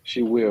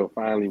 she will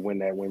finally win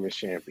that women's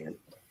champion.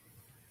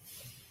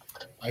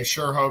 I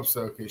sure hope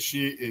so, because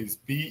she is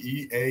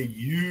beautiful.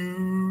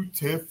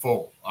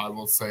 I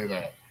will say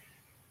that.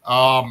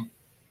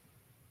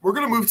 We're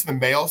going to move to the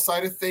male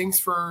side of things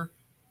for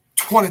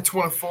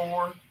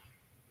 2024.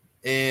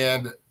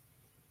 And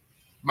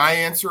my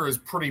answer is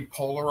pretty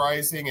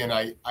polarizing, and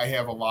I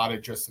have a lot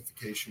of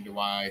justification to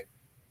why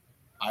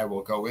I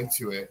will go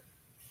into it.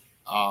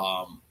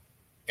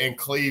 And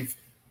Cleve,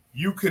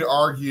 you could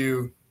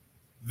argue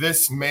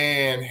this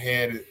man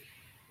had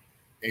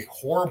a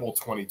horrible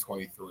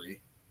 2023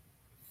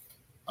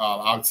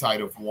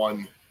 outside of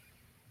one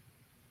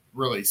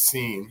really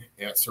scene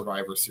at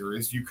Survivor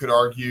Series. You could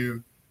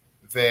argue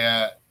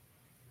that,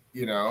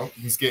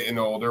 he's getting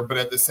older, but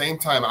at the same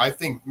time, I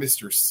think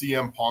Mr.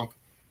 CM Punk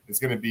is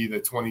going to be the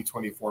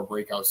 2024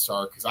 breakout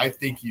star because I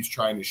think he's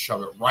trying to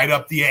shove it right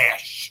up the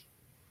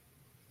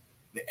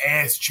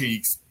ass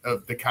cheeks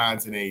of the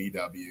cons in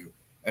AEW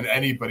and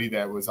anybody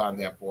that was on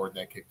that board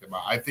that kicked him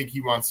out. I think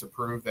he wants to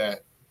prove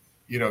that,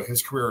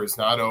 his career is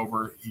not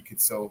over. He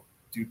could still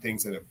do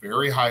things at a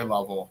very high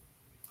level.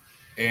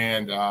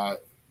 And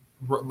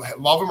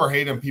love him or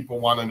hate him,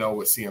 people want to know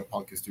what CM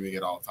Punk is doing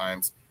at all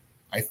times.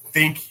 I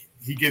think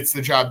he gets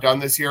the job done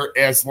this year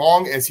as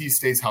long as he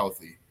stays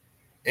healthy.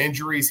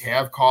 Injuries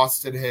have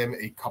costed him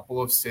a couple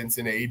of stints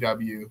in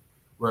AEW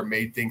where it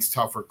made things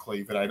tough for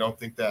Cleve, and I don't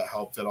think that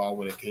helped at all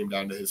when it came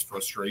down to his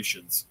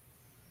frustrations.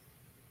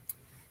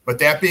 But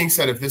that being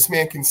said, if this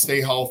man can stay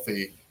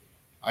healthy,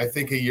 I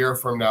think a year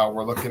from now,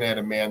 we're looking at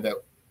a man that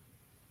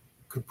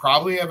could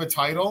probably have a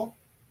title.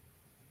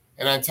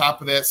 And on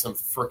top of that, some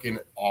freaking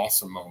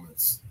awesome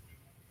moments.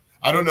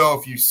 I don't know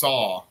if you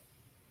saw,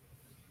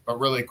 but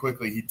really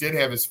quickly, he did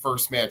have his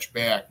first match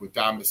back with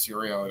Dom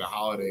Mysterio in a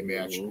holiday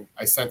match. Mm-hmm.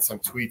 I sent some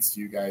tweets to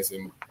you guys,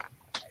 and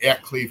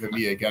at Cleve and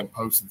Me again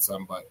posted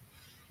some. But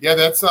yeah,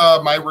 that's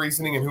my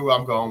reasoning and who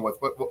I'm going with.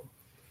 What,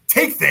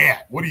 take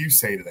that. What do you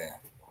say to that?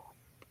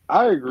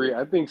 I agree.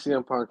 I think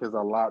CM Punk has a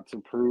lot to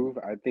prove.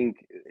 I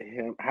think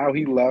how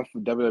he left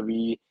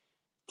WWE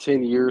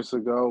 10 years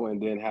ago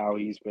and then how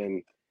he's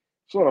been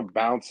sort of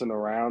bouncing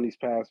around these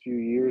past few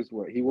years.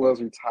 Where he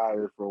was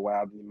retired for a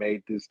while, and he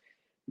made this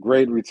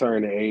great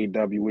return to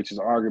AEW, which is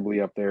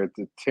arguably up there at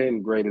the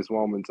 10 greatest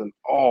moments in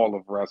all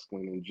of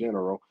wrestling in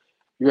general.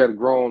 You had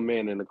grown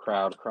men in the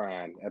crowd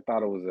crying. I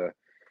thought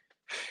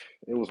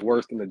it was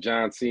worse than the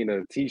John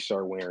Cena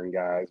t-shirt wearing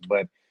guys,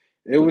 but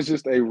it was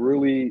just I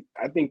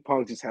think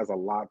Punk just has a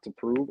lot to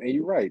prove. And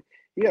you're right.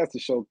 He has to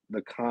show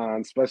the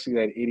Khan, especially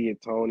that idiot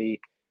Tony,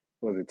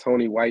 was it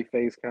Tony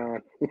Whiteface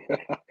Khan?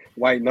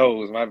 White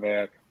Nose, my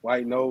bad.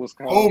 White Nose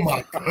Khan. Oh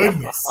my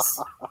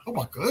goodness. Oh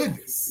my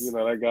goodness. You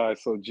know, that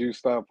guy's so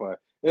juiced up. But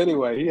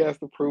anyway, he has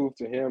to prove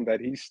to him that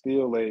he's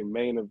still a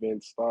main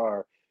event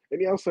star. And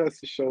he also has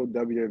to show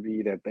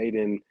WWE that they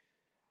didn't,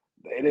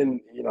 they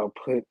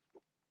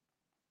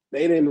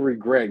didn't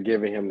regret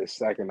giving him the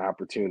second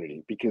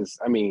opportunity because,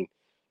 I mean,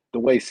 the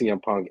way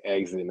CM Punk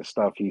exited and the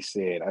stuff he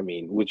said, I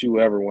mean, would you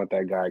ever want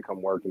that guy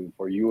come working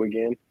for you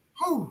again?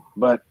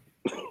 But,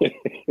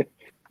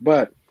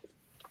 but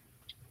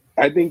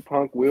I think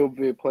Punk will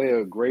play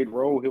a great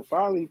role. He'll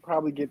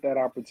probably get that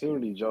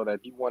opportunity, Joe, that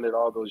he wanted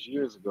all those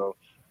years ago,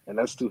 and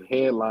that's to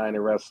headline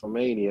at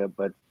WrestleMania.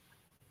 But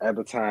at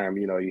the time,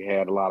 you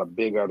had a lot of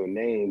big other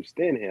names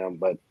than him,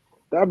 but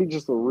that'd be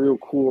just a real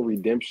cool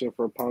redemption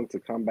for Punk to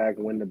come back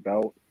and win the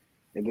belt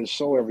and then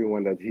show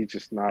everyone that he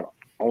just not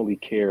only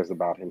cares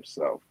about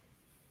himself.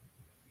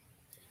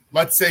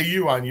 Let's say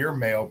you on your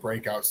male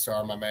breakout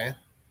star, my man.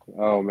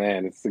 Oh,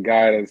 man, it's the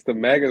guy that's the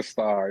mega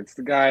star. It's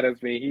the guy that's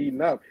been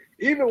heating up.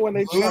 Even when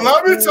they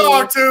Let me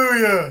talk to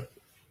you.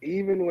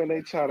 Even when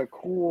they try to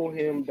cool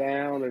him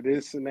down or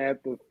this and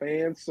that, the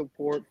fan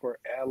support for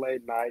LA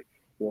Knight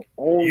will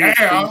only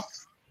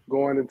increase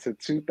going into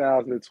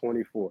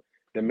 2024.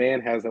 The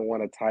man hasn't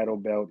won a title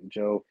belt,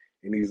 Joe,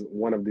 and he's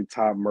one of the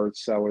top merch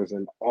sellers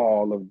in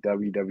all of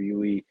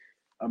WWE.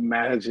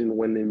 Imagine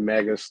when the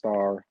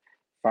megastar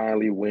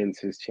finally wins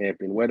his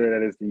champion, whether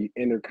that is the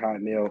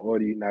Intercontinental or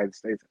the United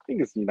States. I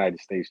think it's the United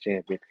States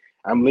champion.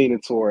 I'm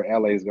leaning toward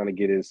LA is going to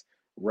get his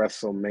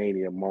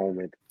WrestleMania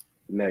moment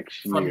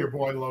next year. From your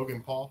boy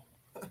Logan Paul.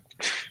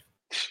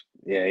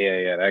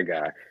 Yeah, that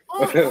guy.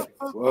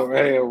 Well,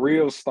 hey, a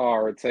real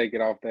star would take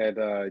it off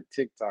that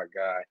TikTok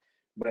guy.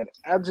 But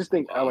I just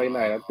think LA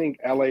Knight. I think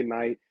LA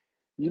Knight.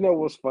 You know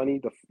what's funny?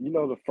 The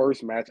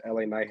first match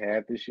LA Knight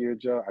had this year,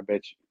 Joe. I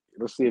bet you.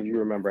 Let's see if you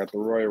remember at the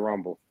Royal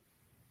Rumble.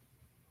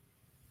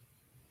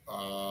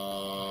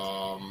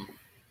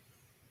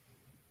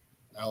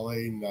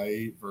 LA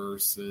Knight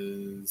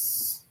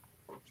versus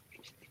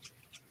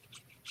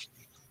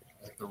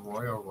at the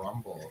Royal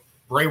Rumble.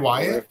 Bray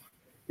Wyatt?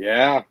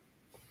 Yeah.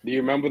 Do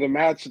you remember the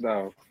match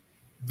though?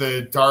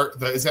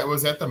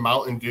 Was that the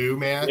Mountain Dew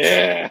match?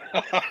 Yeah.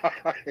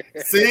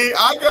 See,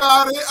 I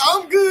got it.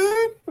 I'm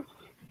good.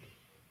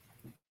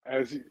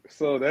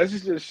 So that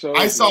just shows.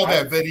 I saw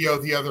that video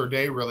the other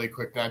day, really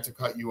quick, not to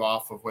cut you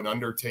off, of when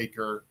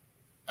Undertaker,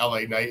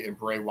 LA Knight, and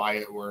Bray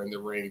Wyatt were in the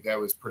ring. That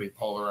was pretty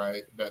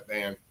polarized. That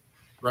man,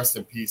 rest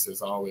in peace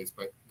as always.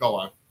 But go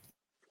on.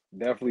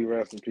 Definitely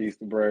rest in peace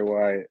to Bray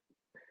Wyatt.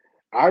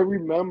 I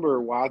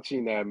remember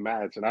watching that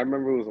match, and I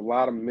remember it was a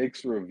lot of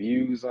mixed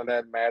reviews on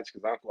that match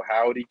because Uncle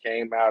Howdy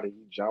came out and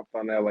he jumped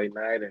on LA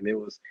Knight, and it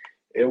was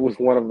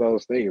one of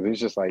those things. It was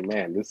just like,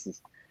 man, this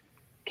is.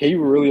 Can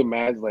you really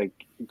imagine, like,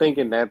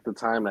 thinking at the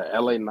time that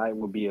LA Knight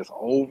would be as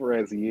over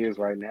as he is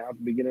right now at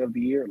the beginning of the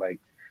year? Like,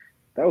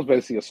 that was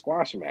basically a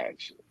squash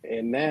match.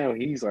 And now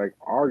he's, like,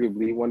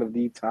 arguably one of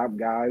the top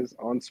guys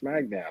on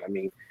SmackDown. I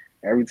mean,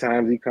 every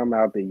time he come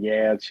out, the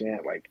yeah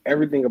chant, like,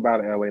 everything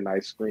about LA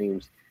Knight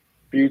screams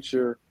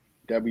future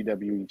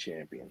WWE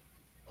champion.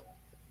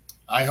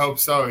 I hope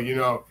so.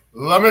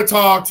 Let me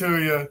talk to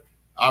you.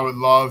 I would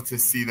love to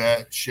see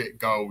that shit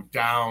go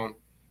down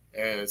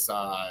as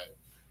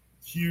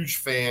huge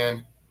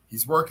fan.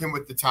 He's working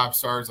with the top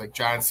stars like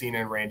John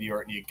Cena and Randy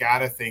Orton. You got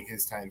to think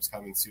his time's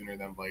coming sooner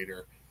than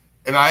later.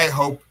 And I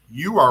hope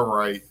you are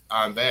right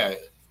on that,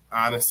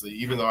 honestly,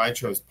 even though I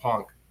chose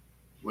Punk.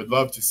 Would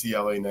love to see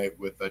LA Knight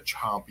with a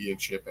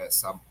championship at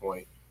some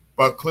point.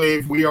 But,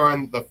 Cleve, we are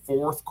in the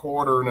fourth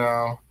quarter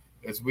now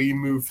as we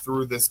move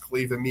through this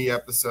Cleve and Me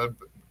episode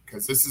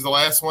because this is the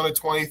last one of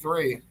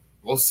 23.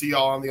 We'll see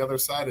y'all on the other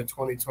side in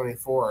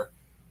 2024,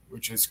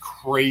 which is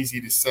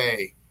crazy to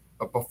say.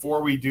 But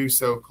before we do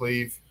so,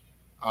 Cleve,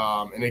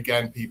 and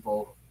again,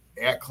 people,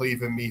 at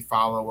Cleve and Me,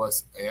 follow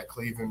us at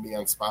Cleve and Me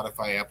on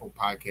Spotify, Apple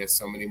Podcasts,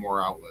 so many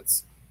more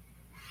outlets.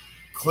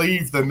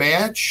 Cleve, the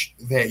match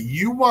that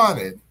you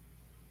wanted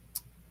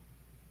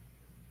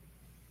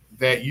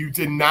that you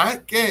did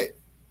not get,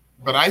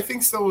 but I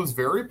think still was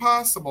very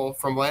possible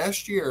from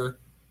last year.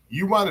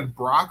 You wanted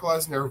Brock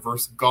Lesnar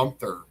versus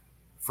Gunther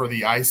for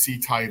the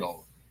IC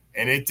title,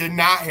 and it did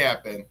not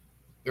happen.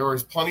 There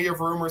was plenty of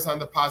rumors on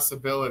the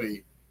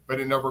possibility, but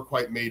it never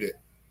quite made it.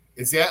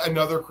 Is that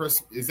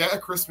Is that a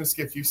Christmas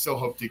gift you still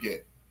hope to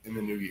get in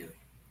the new year?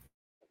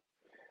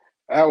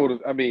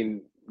 I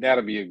mean,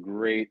 that'd be a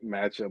great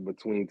matchup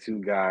between two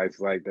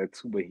guys like that,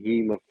 two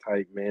behemoth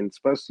type men,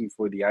 especially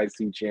for the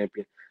IC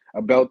champion,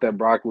 a belt that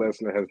Brock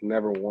Lesnar has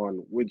never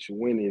won. Which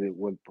winning it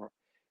would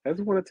has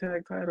he won a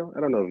tag title? I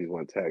don't know if he's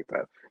won a tag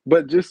title,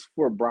 but just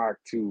for Brock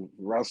to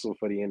wrestle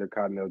for the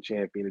Intercontinental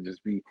Champion to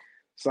just be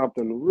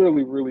something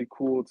really, really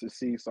cool to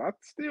see. So I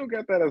still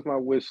got that as my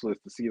wish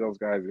list to see those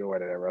guys go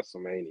at it at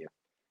WrestleMania.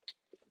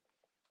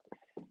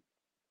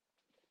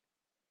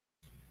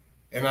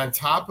 And on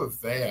top of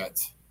that,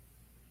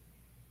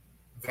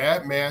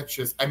 that match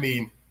is, I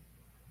mean,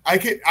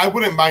 I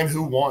wouldn't mind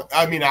who won.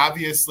 I mean,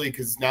 obviously,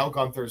 because now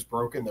Gunther's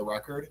broken the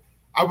record.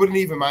 I wouldn't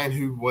even mind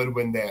who would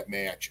win that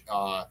match.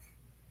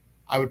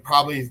 I would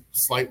probably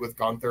slight with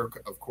Gunther,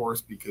 of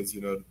course, because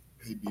he'd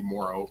be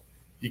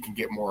he can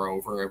get more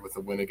over with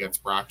a win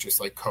against Brock, just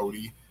like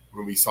Cody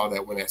when we saw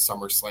that win at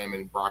SummerSlam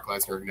and Brock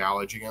Lesnar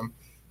acknowledging him.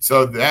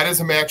 So that is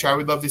a match I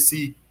would love to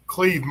see.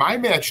 Cleve, my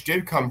match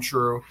did come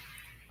true.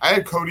 I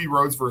had Cody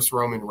Rhodes versus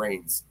Roman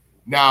Reigns.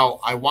 Now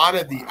I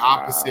wanted the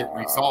opposite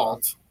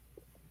result.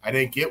 I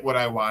didn't get what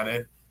I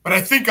wanted, but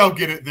I think I'll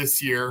get it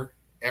this year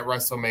at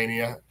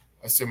WrestleMania,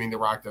 assuming The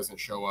Rock doesn't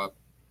show up.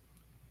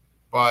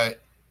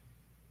 But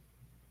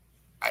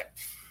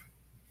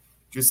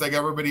just like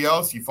everybody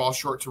else, you fall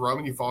short to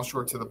Roman, you fall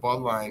short to the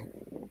bloodline.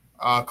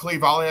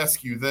 Cleve, I'll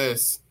ask you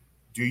this.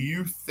 Do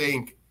you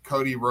think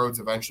Cody Rhodes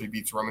eventually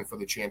beats Roman for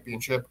the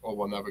championship, or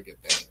we'll never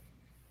get there?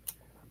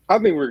 I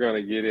think we're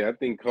gonna get it. I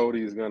think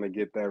Cody's gonna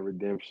get that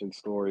redemption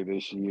story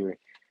this year.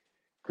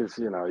 Because,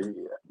 I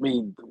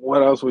mean,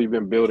 what else we've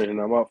been building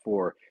him up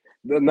for?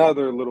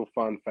 Another little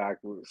fun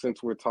fact,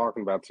 since we're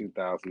talking about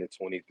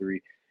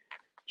 2023,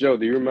 Joe,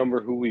 do you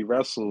remember who we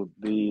wrestled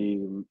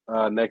the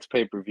next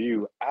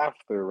pay-per-view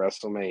after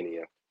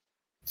WrestleMania?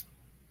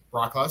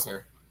 Brock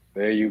Lesnar.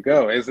 There you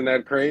go. Isn't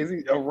that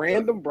crazy? A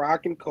random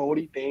Brock and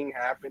Cody thing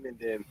happened, and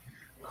then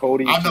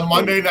Cody on the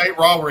Monday Night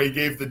Raw where he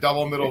gave the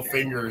double middle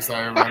fingers,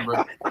 I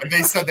remember. And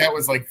they said that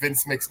was like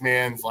Vince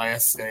McMahon's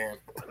last stand.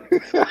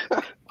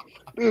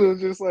 Dude, it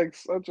was just like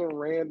such a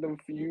random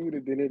feud,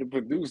 and then it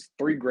produced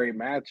 3 great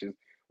matches.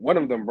 One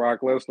of them,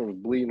 Brock Lesnar was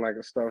bleeding like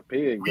a stuffed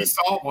pig. We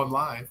saw one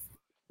live.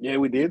 Yeah,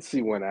 we did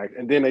see one act,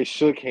 and then they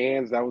shook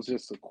hands. That was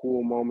just a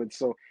cool moment.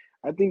 So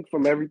I think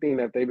from everything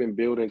that they've been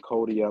building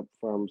Cody up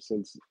from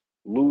since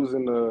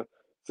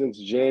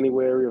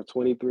January of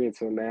 23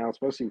 until now,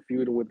 especially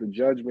feuding with the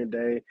Judgment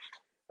Day.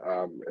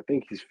 I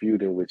think he's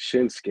feuding with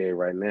Shinsuke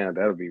right now.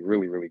 That'll be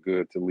really, really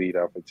good to lead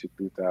up into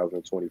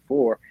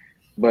 2024.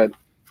 But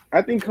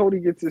I think Cody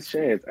gets his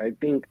chance. I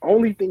think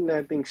only thing that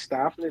I think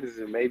stopping it is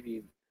that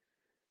maybe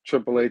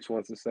Triple H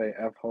wants to say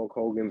F Hulk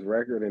Hogan's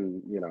record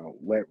and,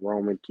 let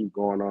Roman keep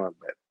going on.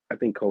 But I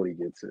think Cody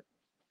gets it.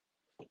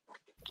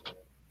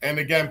 And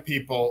again,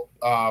 people,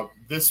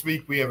 this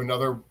week we have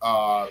another,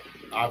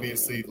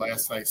 obviously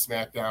last night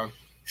SmackDown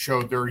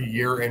showed their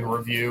year in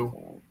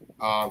review.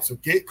 So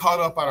get caught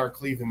up on our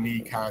Cleve and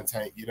Me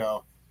content.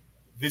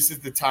 This is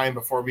the time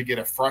before we get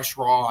a fresh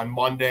Raw on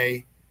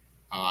Monday.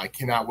 I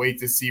cannot wait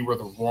to see where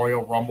the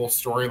Royal Rumble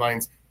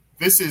storylines.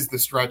 This is the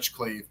stretch,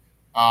 Cleve.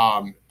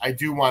 I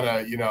do want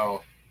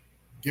to,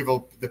 give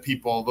the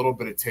people a little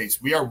bit of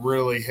taste. We are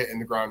really hitting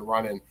the ground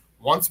running.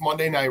 Once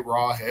Monday Night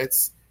Raw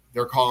hits,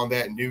 they're calling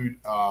that new,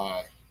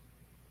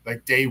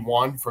 like day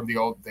one from the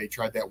old. They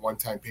tried that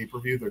one-time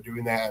pay-per-view. They're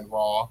doing that on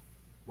Raw,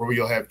 where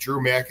you'll have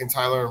Drew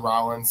McIntyre and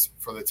Rollins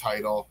for the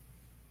title.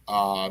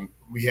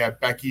 We have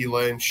Becky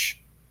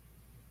Lynch.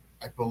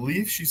 I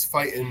believe she's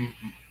fighting.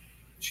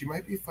 She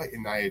might be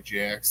fighting Nia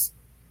Jax.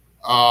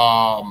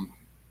 But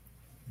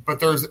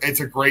it's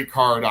a great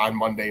card on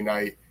Monday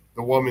night.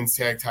 The women's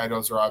tag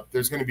titles are up.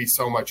 There's going to be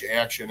so much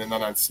action. And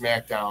then on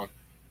SmackDown,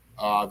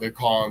 they're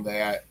calling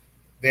that.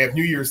 They have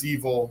New Year's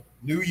Evil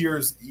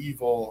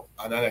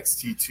on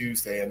NXT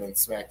Tuesday, and then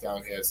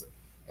SmackDown has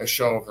a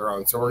show of their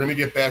own. So we're going to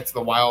get back to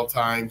the wild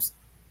times.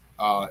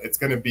 It's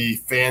going to be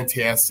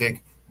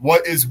fantastic.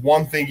 What is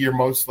one thing you're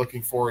most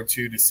looking forward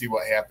to see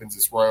what happens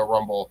this Royal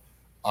Rumble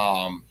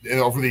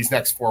over these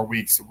next 4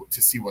 weeks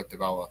to see what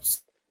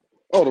develops?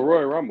 Oh, the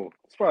Royal Rumble.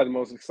 It's probably the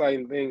most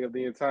exciting thing of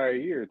the entire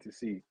year to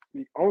see,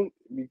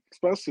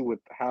 especially with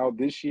how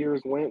this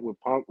year's went with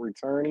Punk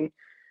returning.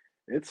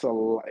 It's a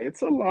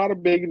lot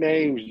of big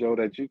names, Joe,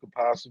 that you could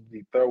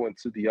possibly throw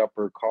into the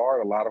upper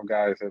card. A lot of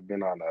guys have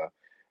been on a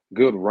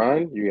good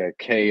run. You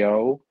got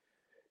KO.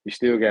 You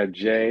still got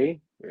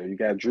Jay. You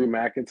got Drew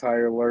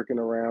McIntyre lurking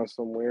around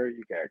somewhere.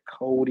 You got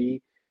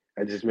Cody.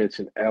 I just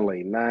mentioned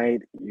LA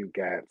Knight. You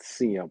got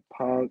CM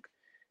Punk.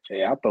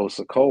 Hey, I'll throw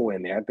Sikoa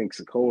in there. I think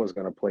Sikoa is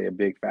going to play a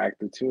big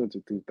factor too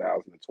into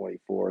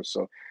 2024.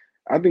 So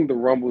I think the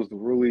Rumble is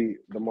really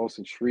the most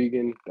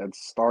intriguing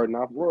that's starting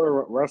off.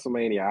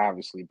 WrestleMania,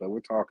 obviously, but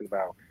we're talking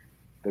about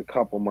the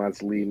couple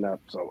months leading up.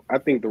 So I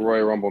think the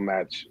Royal Rumble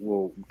match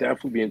will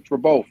definitely be for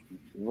both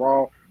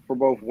Raw, for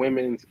both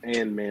women's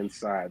and men's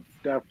side.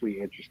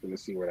 Definitely interesting to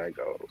see where that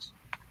goes.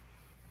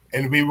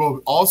 And we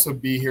will also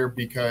be here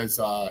because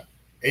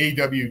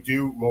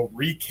AEW will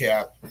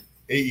recap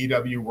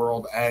AEW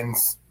World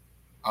Ends.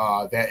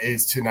 That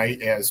is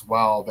tonight as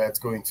well. That's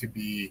going to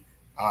be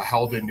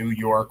held in New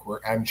York, where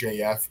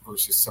MJF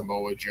versus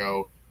Samoa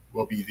Joe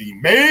will be the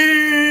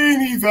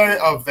main event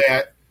of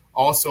that.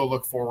 Also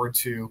look forward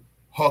to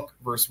Hook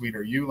versus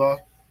Wheeler Yuta,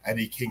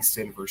 Eddie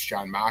Kingston versus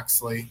Jon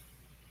Moxley,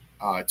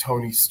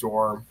 Tony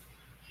Storm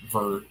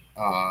versus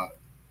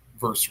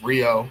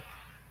Rio,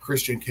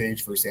 Christian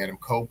Cage versus Adam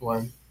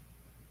Copeland,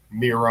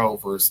 Miro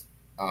versus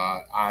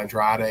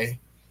Andrade,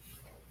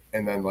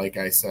 and then, like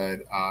I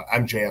said,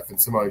 MJF and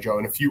Samoa Joe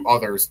and a few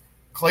others.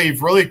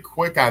 Cleve, really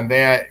quick on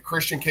that,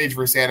 Christian Cage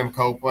versus Adam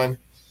Copeland.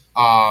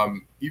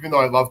 Even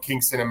though I love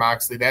Kingston and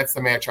Moxley, that's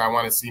the match I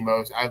want to see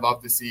most. I'd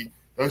love to see.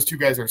 Those two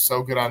guys are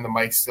so good on the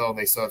mic still, and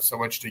they still have so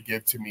much to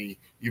give to me,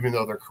 even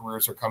though their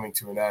careers are coming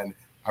to an end.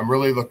 I'm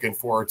really looking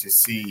forward to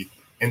see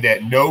in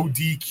that no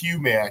DQ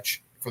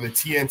match for the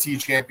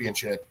TNT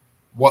Championship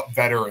what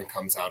veteran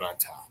comes out on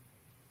top.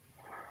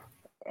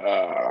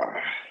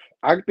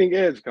 I think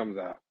Edge comes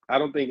out. I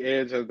don't think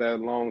Edge has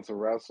that long to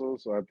wrestle,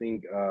 so I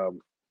think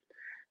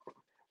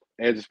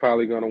Edge is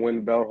probably going to win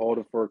the belt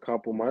holder for a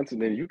couple months,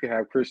 and then you can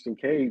have Christian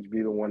Cage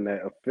be the one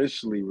that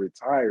officially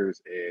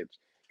retires Edge.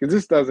 Because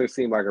this doesn't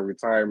seem like a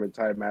retirement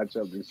type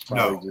matchup. This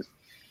probably just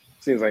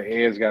seems like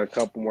Edge got a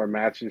couple more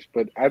matches,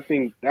 but I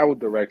think that was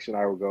the direction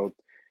I would go.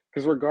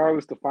 Because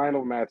regardless, the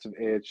final match of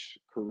Edge's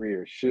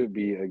career should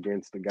be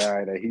against the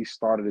guy that he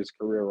started his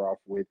career off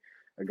with,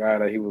 a guy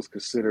that he was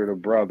considered a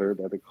brother,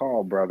 that they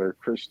call brother,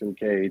 Christian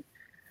Cage.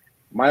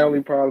 My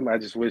only problem, I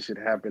just wish it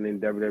happened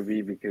in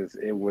WWE because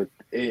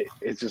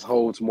it just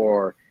holds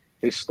more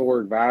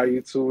historic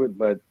value to it.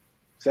 But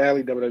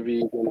sadly, WWE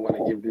didn't want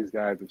to give these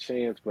guys a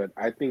chance. But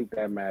I think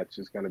that match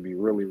is going to be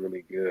really,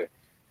 really good.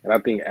 And I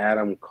think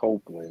Adam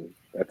Copeland,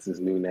 that's his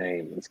new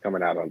name, is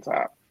coming out on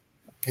top.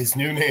 His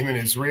new name and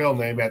his real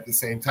name at the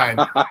same time.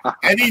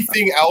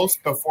 Anything else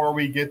before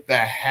we get the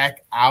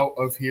heck out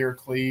of here,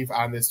 Cleve,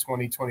 on this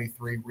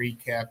 2023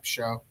 recap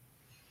show?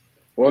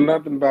 Well,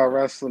 nothing about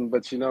wrestling,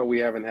 but we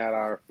haven't had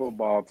our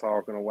football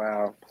talk in a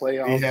while. We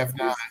have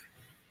not.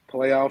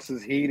 Playoffs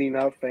is heating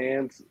up,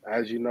 fans.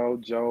 As you know,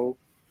 Joe,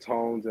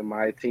 Tones, and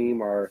my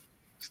team are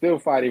still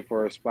fighting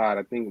for a spot.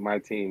 I think my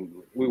team,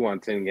 we won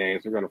 10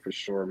 games. We're going to for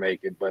sure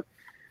make it. But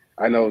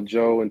I know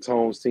Joe and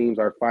Tone's teams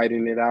are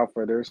fighting it out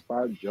for their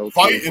spot. Joe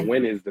tries to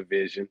win his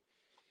division.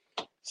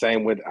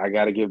 Same with, I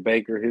got to give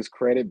Baker his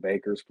credit.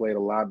 Baker's played a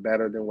lot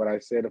better than what I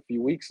said a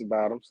few weeks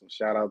about him. So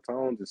shout out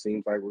Tones. It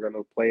seems like we're going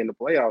to play in the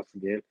playoffs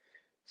again.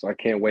 So I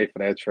can't wait for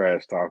that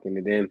trash talking.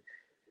 And then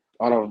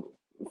on a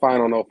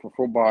final note for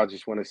football, I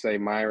just want to say,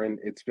 Myron,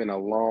 it's been a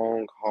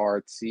long,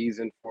 hard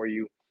season for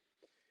you.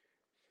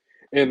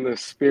 In the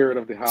spirit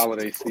of the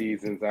holiday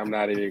seasons, I'm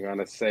not even going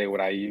to say what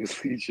I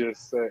usually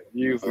say.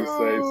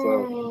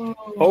 So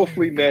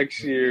hopefully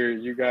next year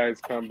you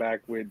guys come back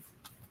with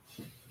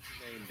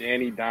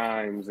Danny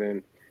Dimes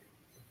and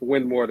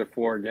win more than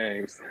 4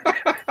 games.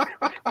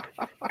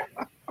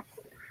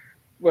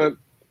 But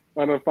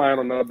on a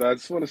final note, I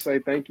just want to say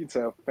thank you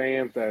to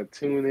fans that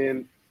tune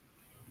in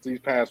these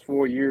past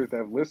 4 years that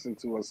have listened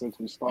to us since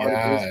we started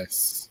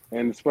this.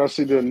 And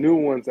especially the new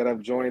ones that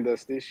have joined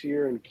us this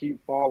year and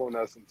keep following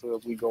us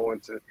until we go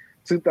into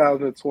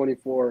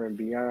 2024 and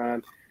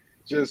beyond.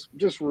 Just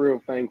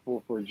real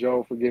thankful for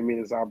Joe for giving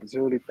me this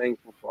opportunity.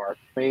 Thankful for our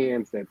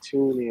fans that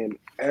tune in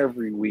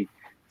every week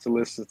to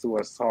listen to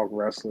us talk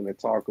wrestling and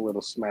talk a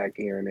little smack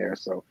here and there.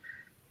 So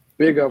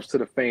big ups to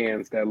the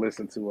fans that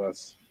listen to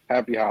us.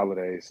 Happy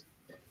holidays.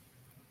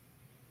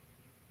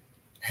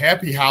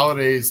 Happy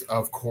holidays,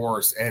 of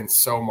course, and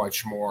so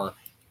much more.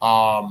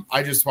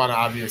 I just want to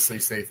obviously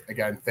say,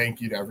 again, thank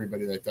you to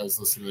everybody that does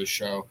listen to the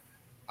show.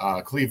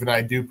 Cleve and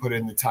I do put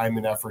in the time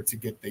and effort to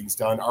get things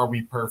done. Are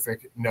we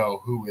perfect?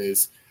 No, who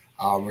is?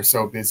 We're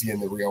so busy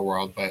in the real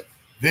world. But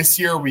this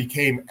year we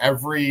came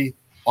every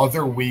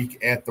other week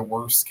at the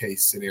worst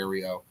case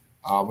scenario.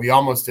 We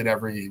almost did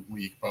every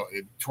week, but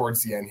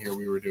towards the end here,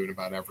 we were doing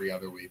about every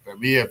other week. But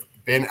we have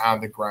been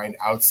on the grind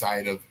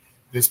outside of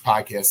this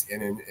podcast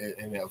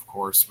and of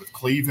course, with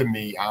Cleve and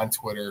Me on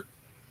Twitter.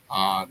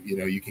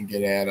 You can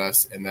get at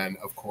us. And then,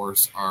 of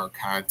course, our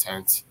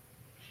content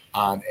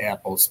on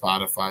Apple,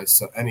 Spotify,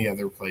 so any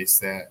other place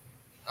that,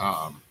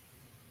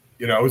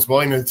 is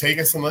willing to take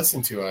us and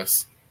listen to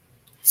us.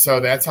 So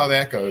that's how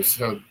that goes.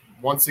 So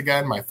once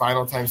again, my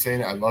final time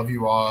saying it, I love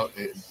you all.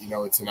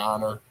 It's an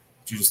honor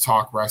to just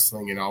talk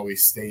wrestling and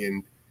always stay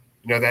in,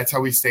 that's how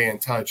we stay in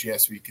touch.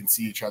 Yes, we can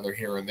see each other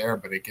here and there,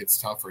 but it gets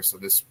tougher. So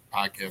this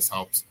podcast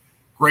helps.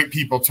 Great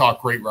people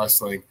talk great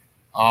wrestling.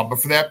 But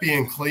for that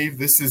being Cleve,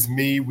 this is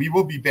me. We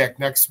will be back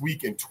next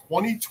week in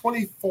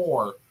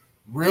 2024,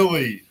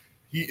 really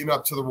heating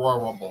up to the Royal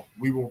Rumble.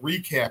 We will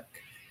recap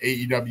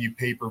AEW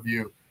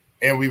pay-per-view,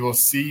 and we will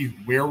see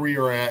where we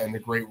are at in the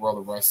great world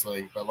of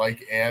wrestling. But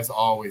as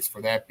always,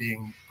 for that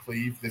being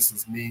Cleve. This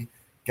is me.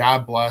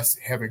 God bless.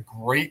 Have a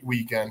great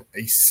weekend,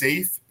 a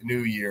safe new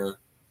year.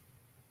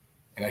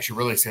 And I should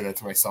really say that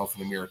to myself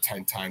in the mirror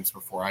 10 times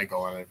before I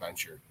go on an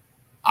adventure.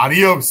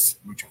 Adios,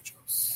 muchachos.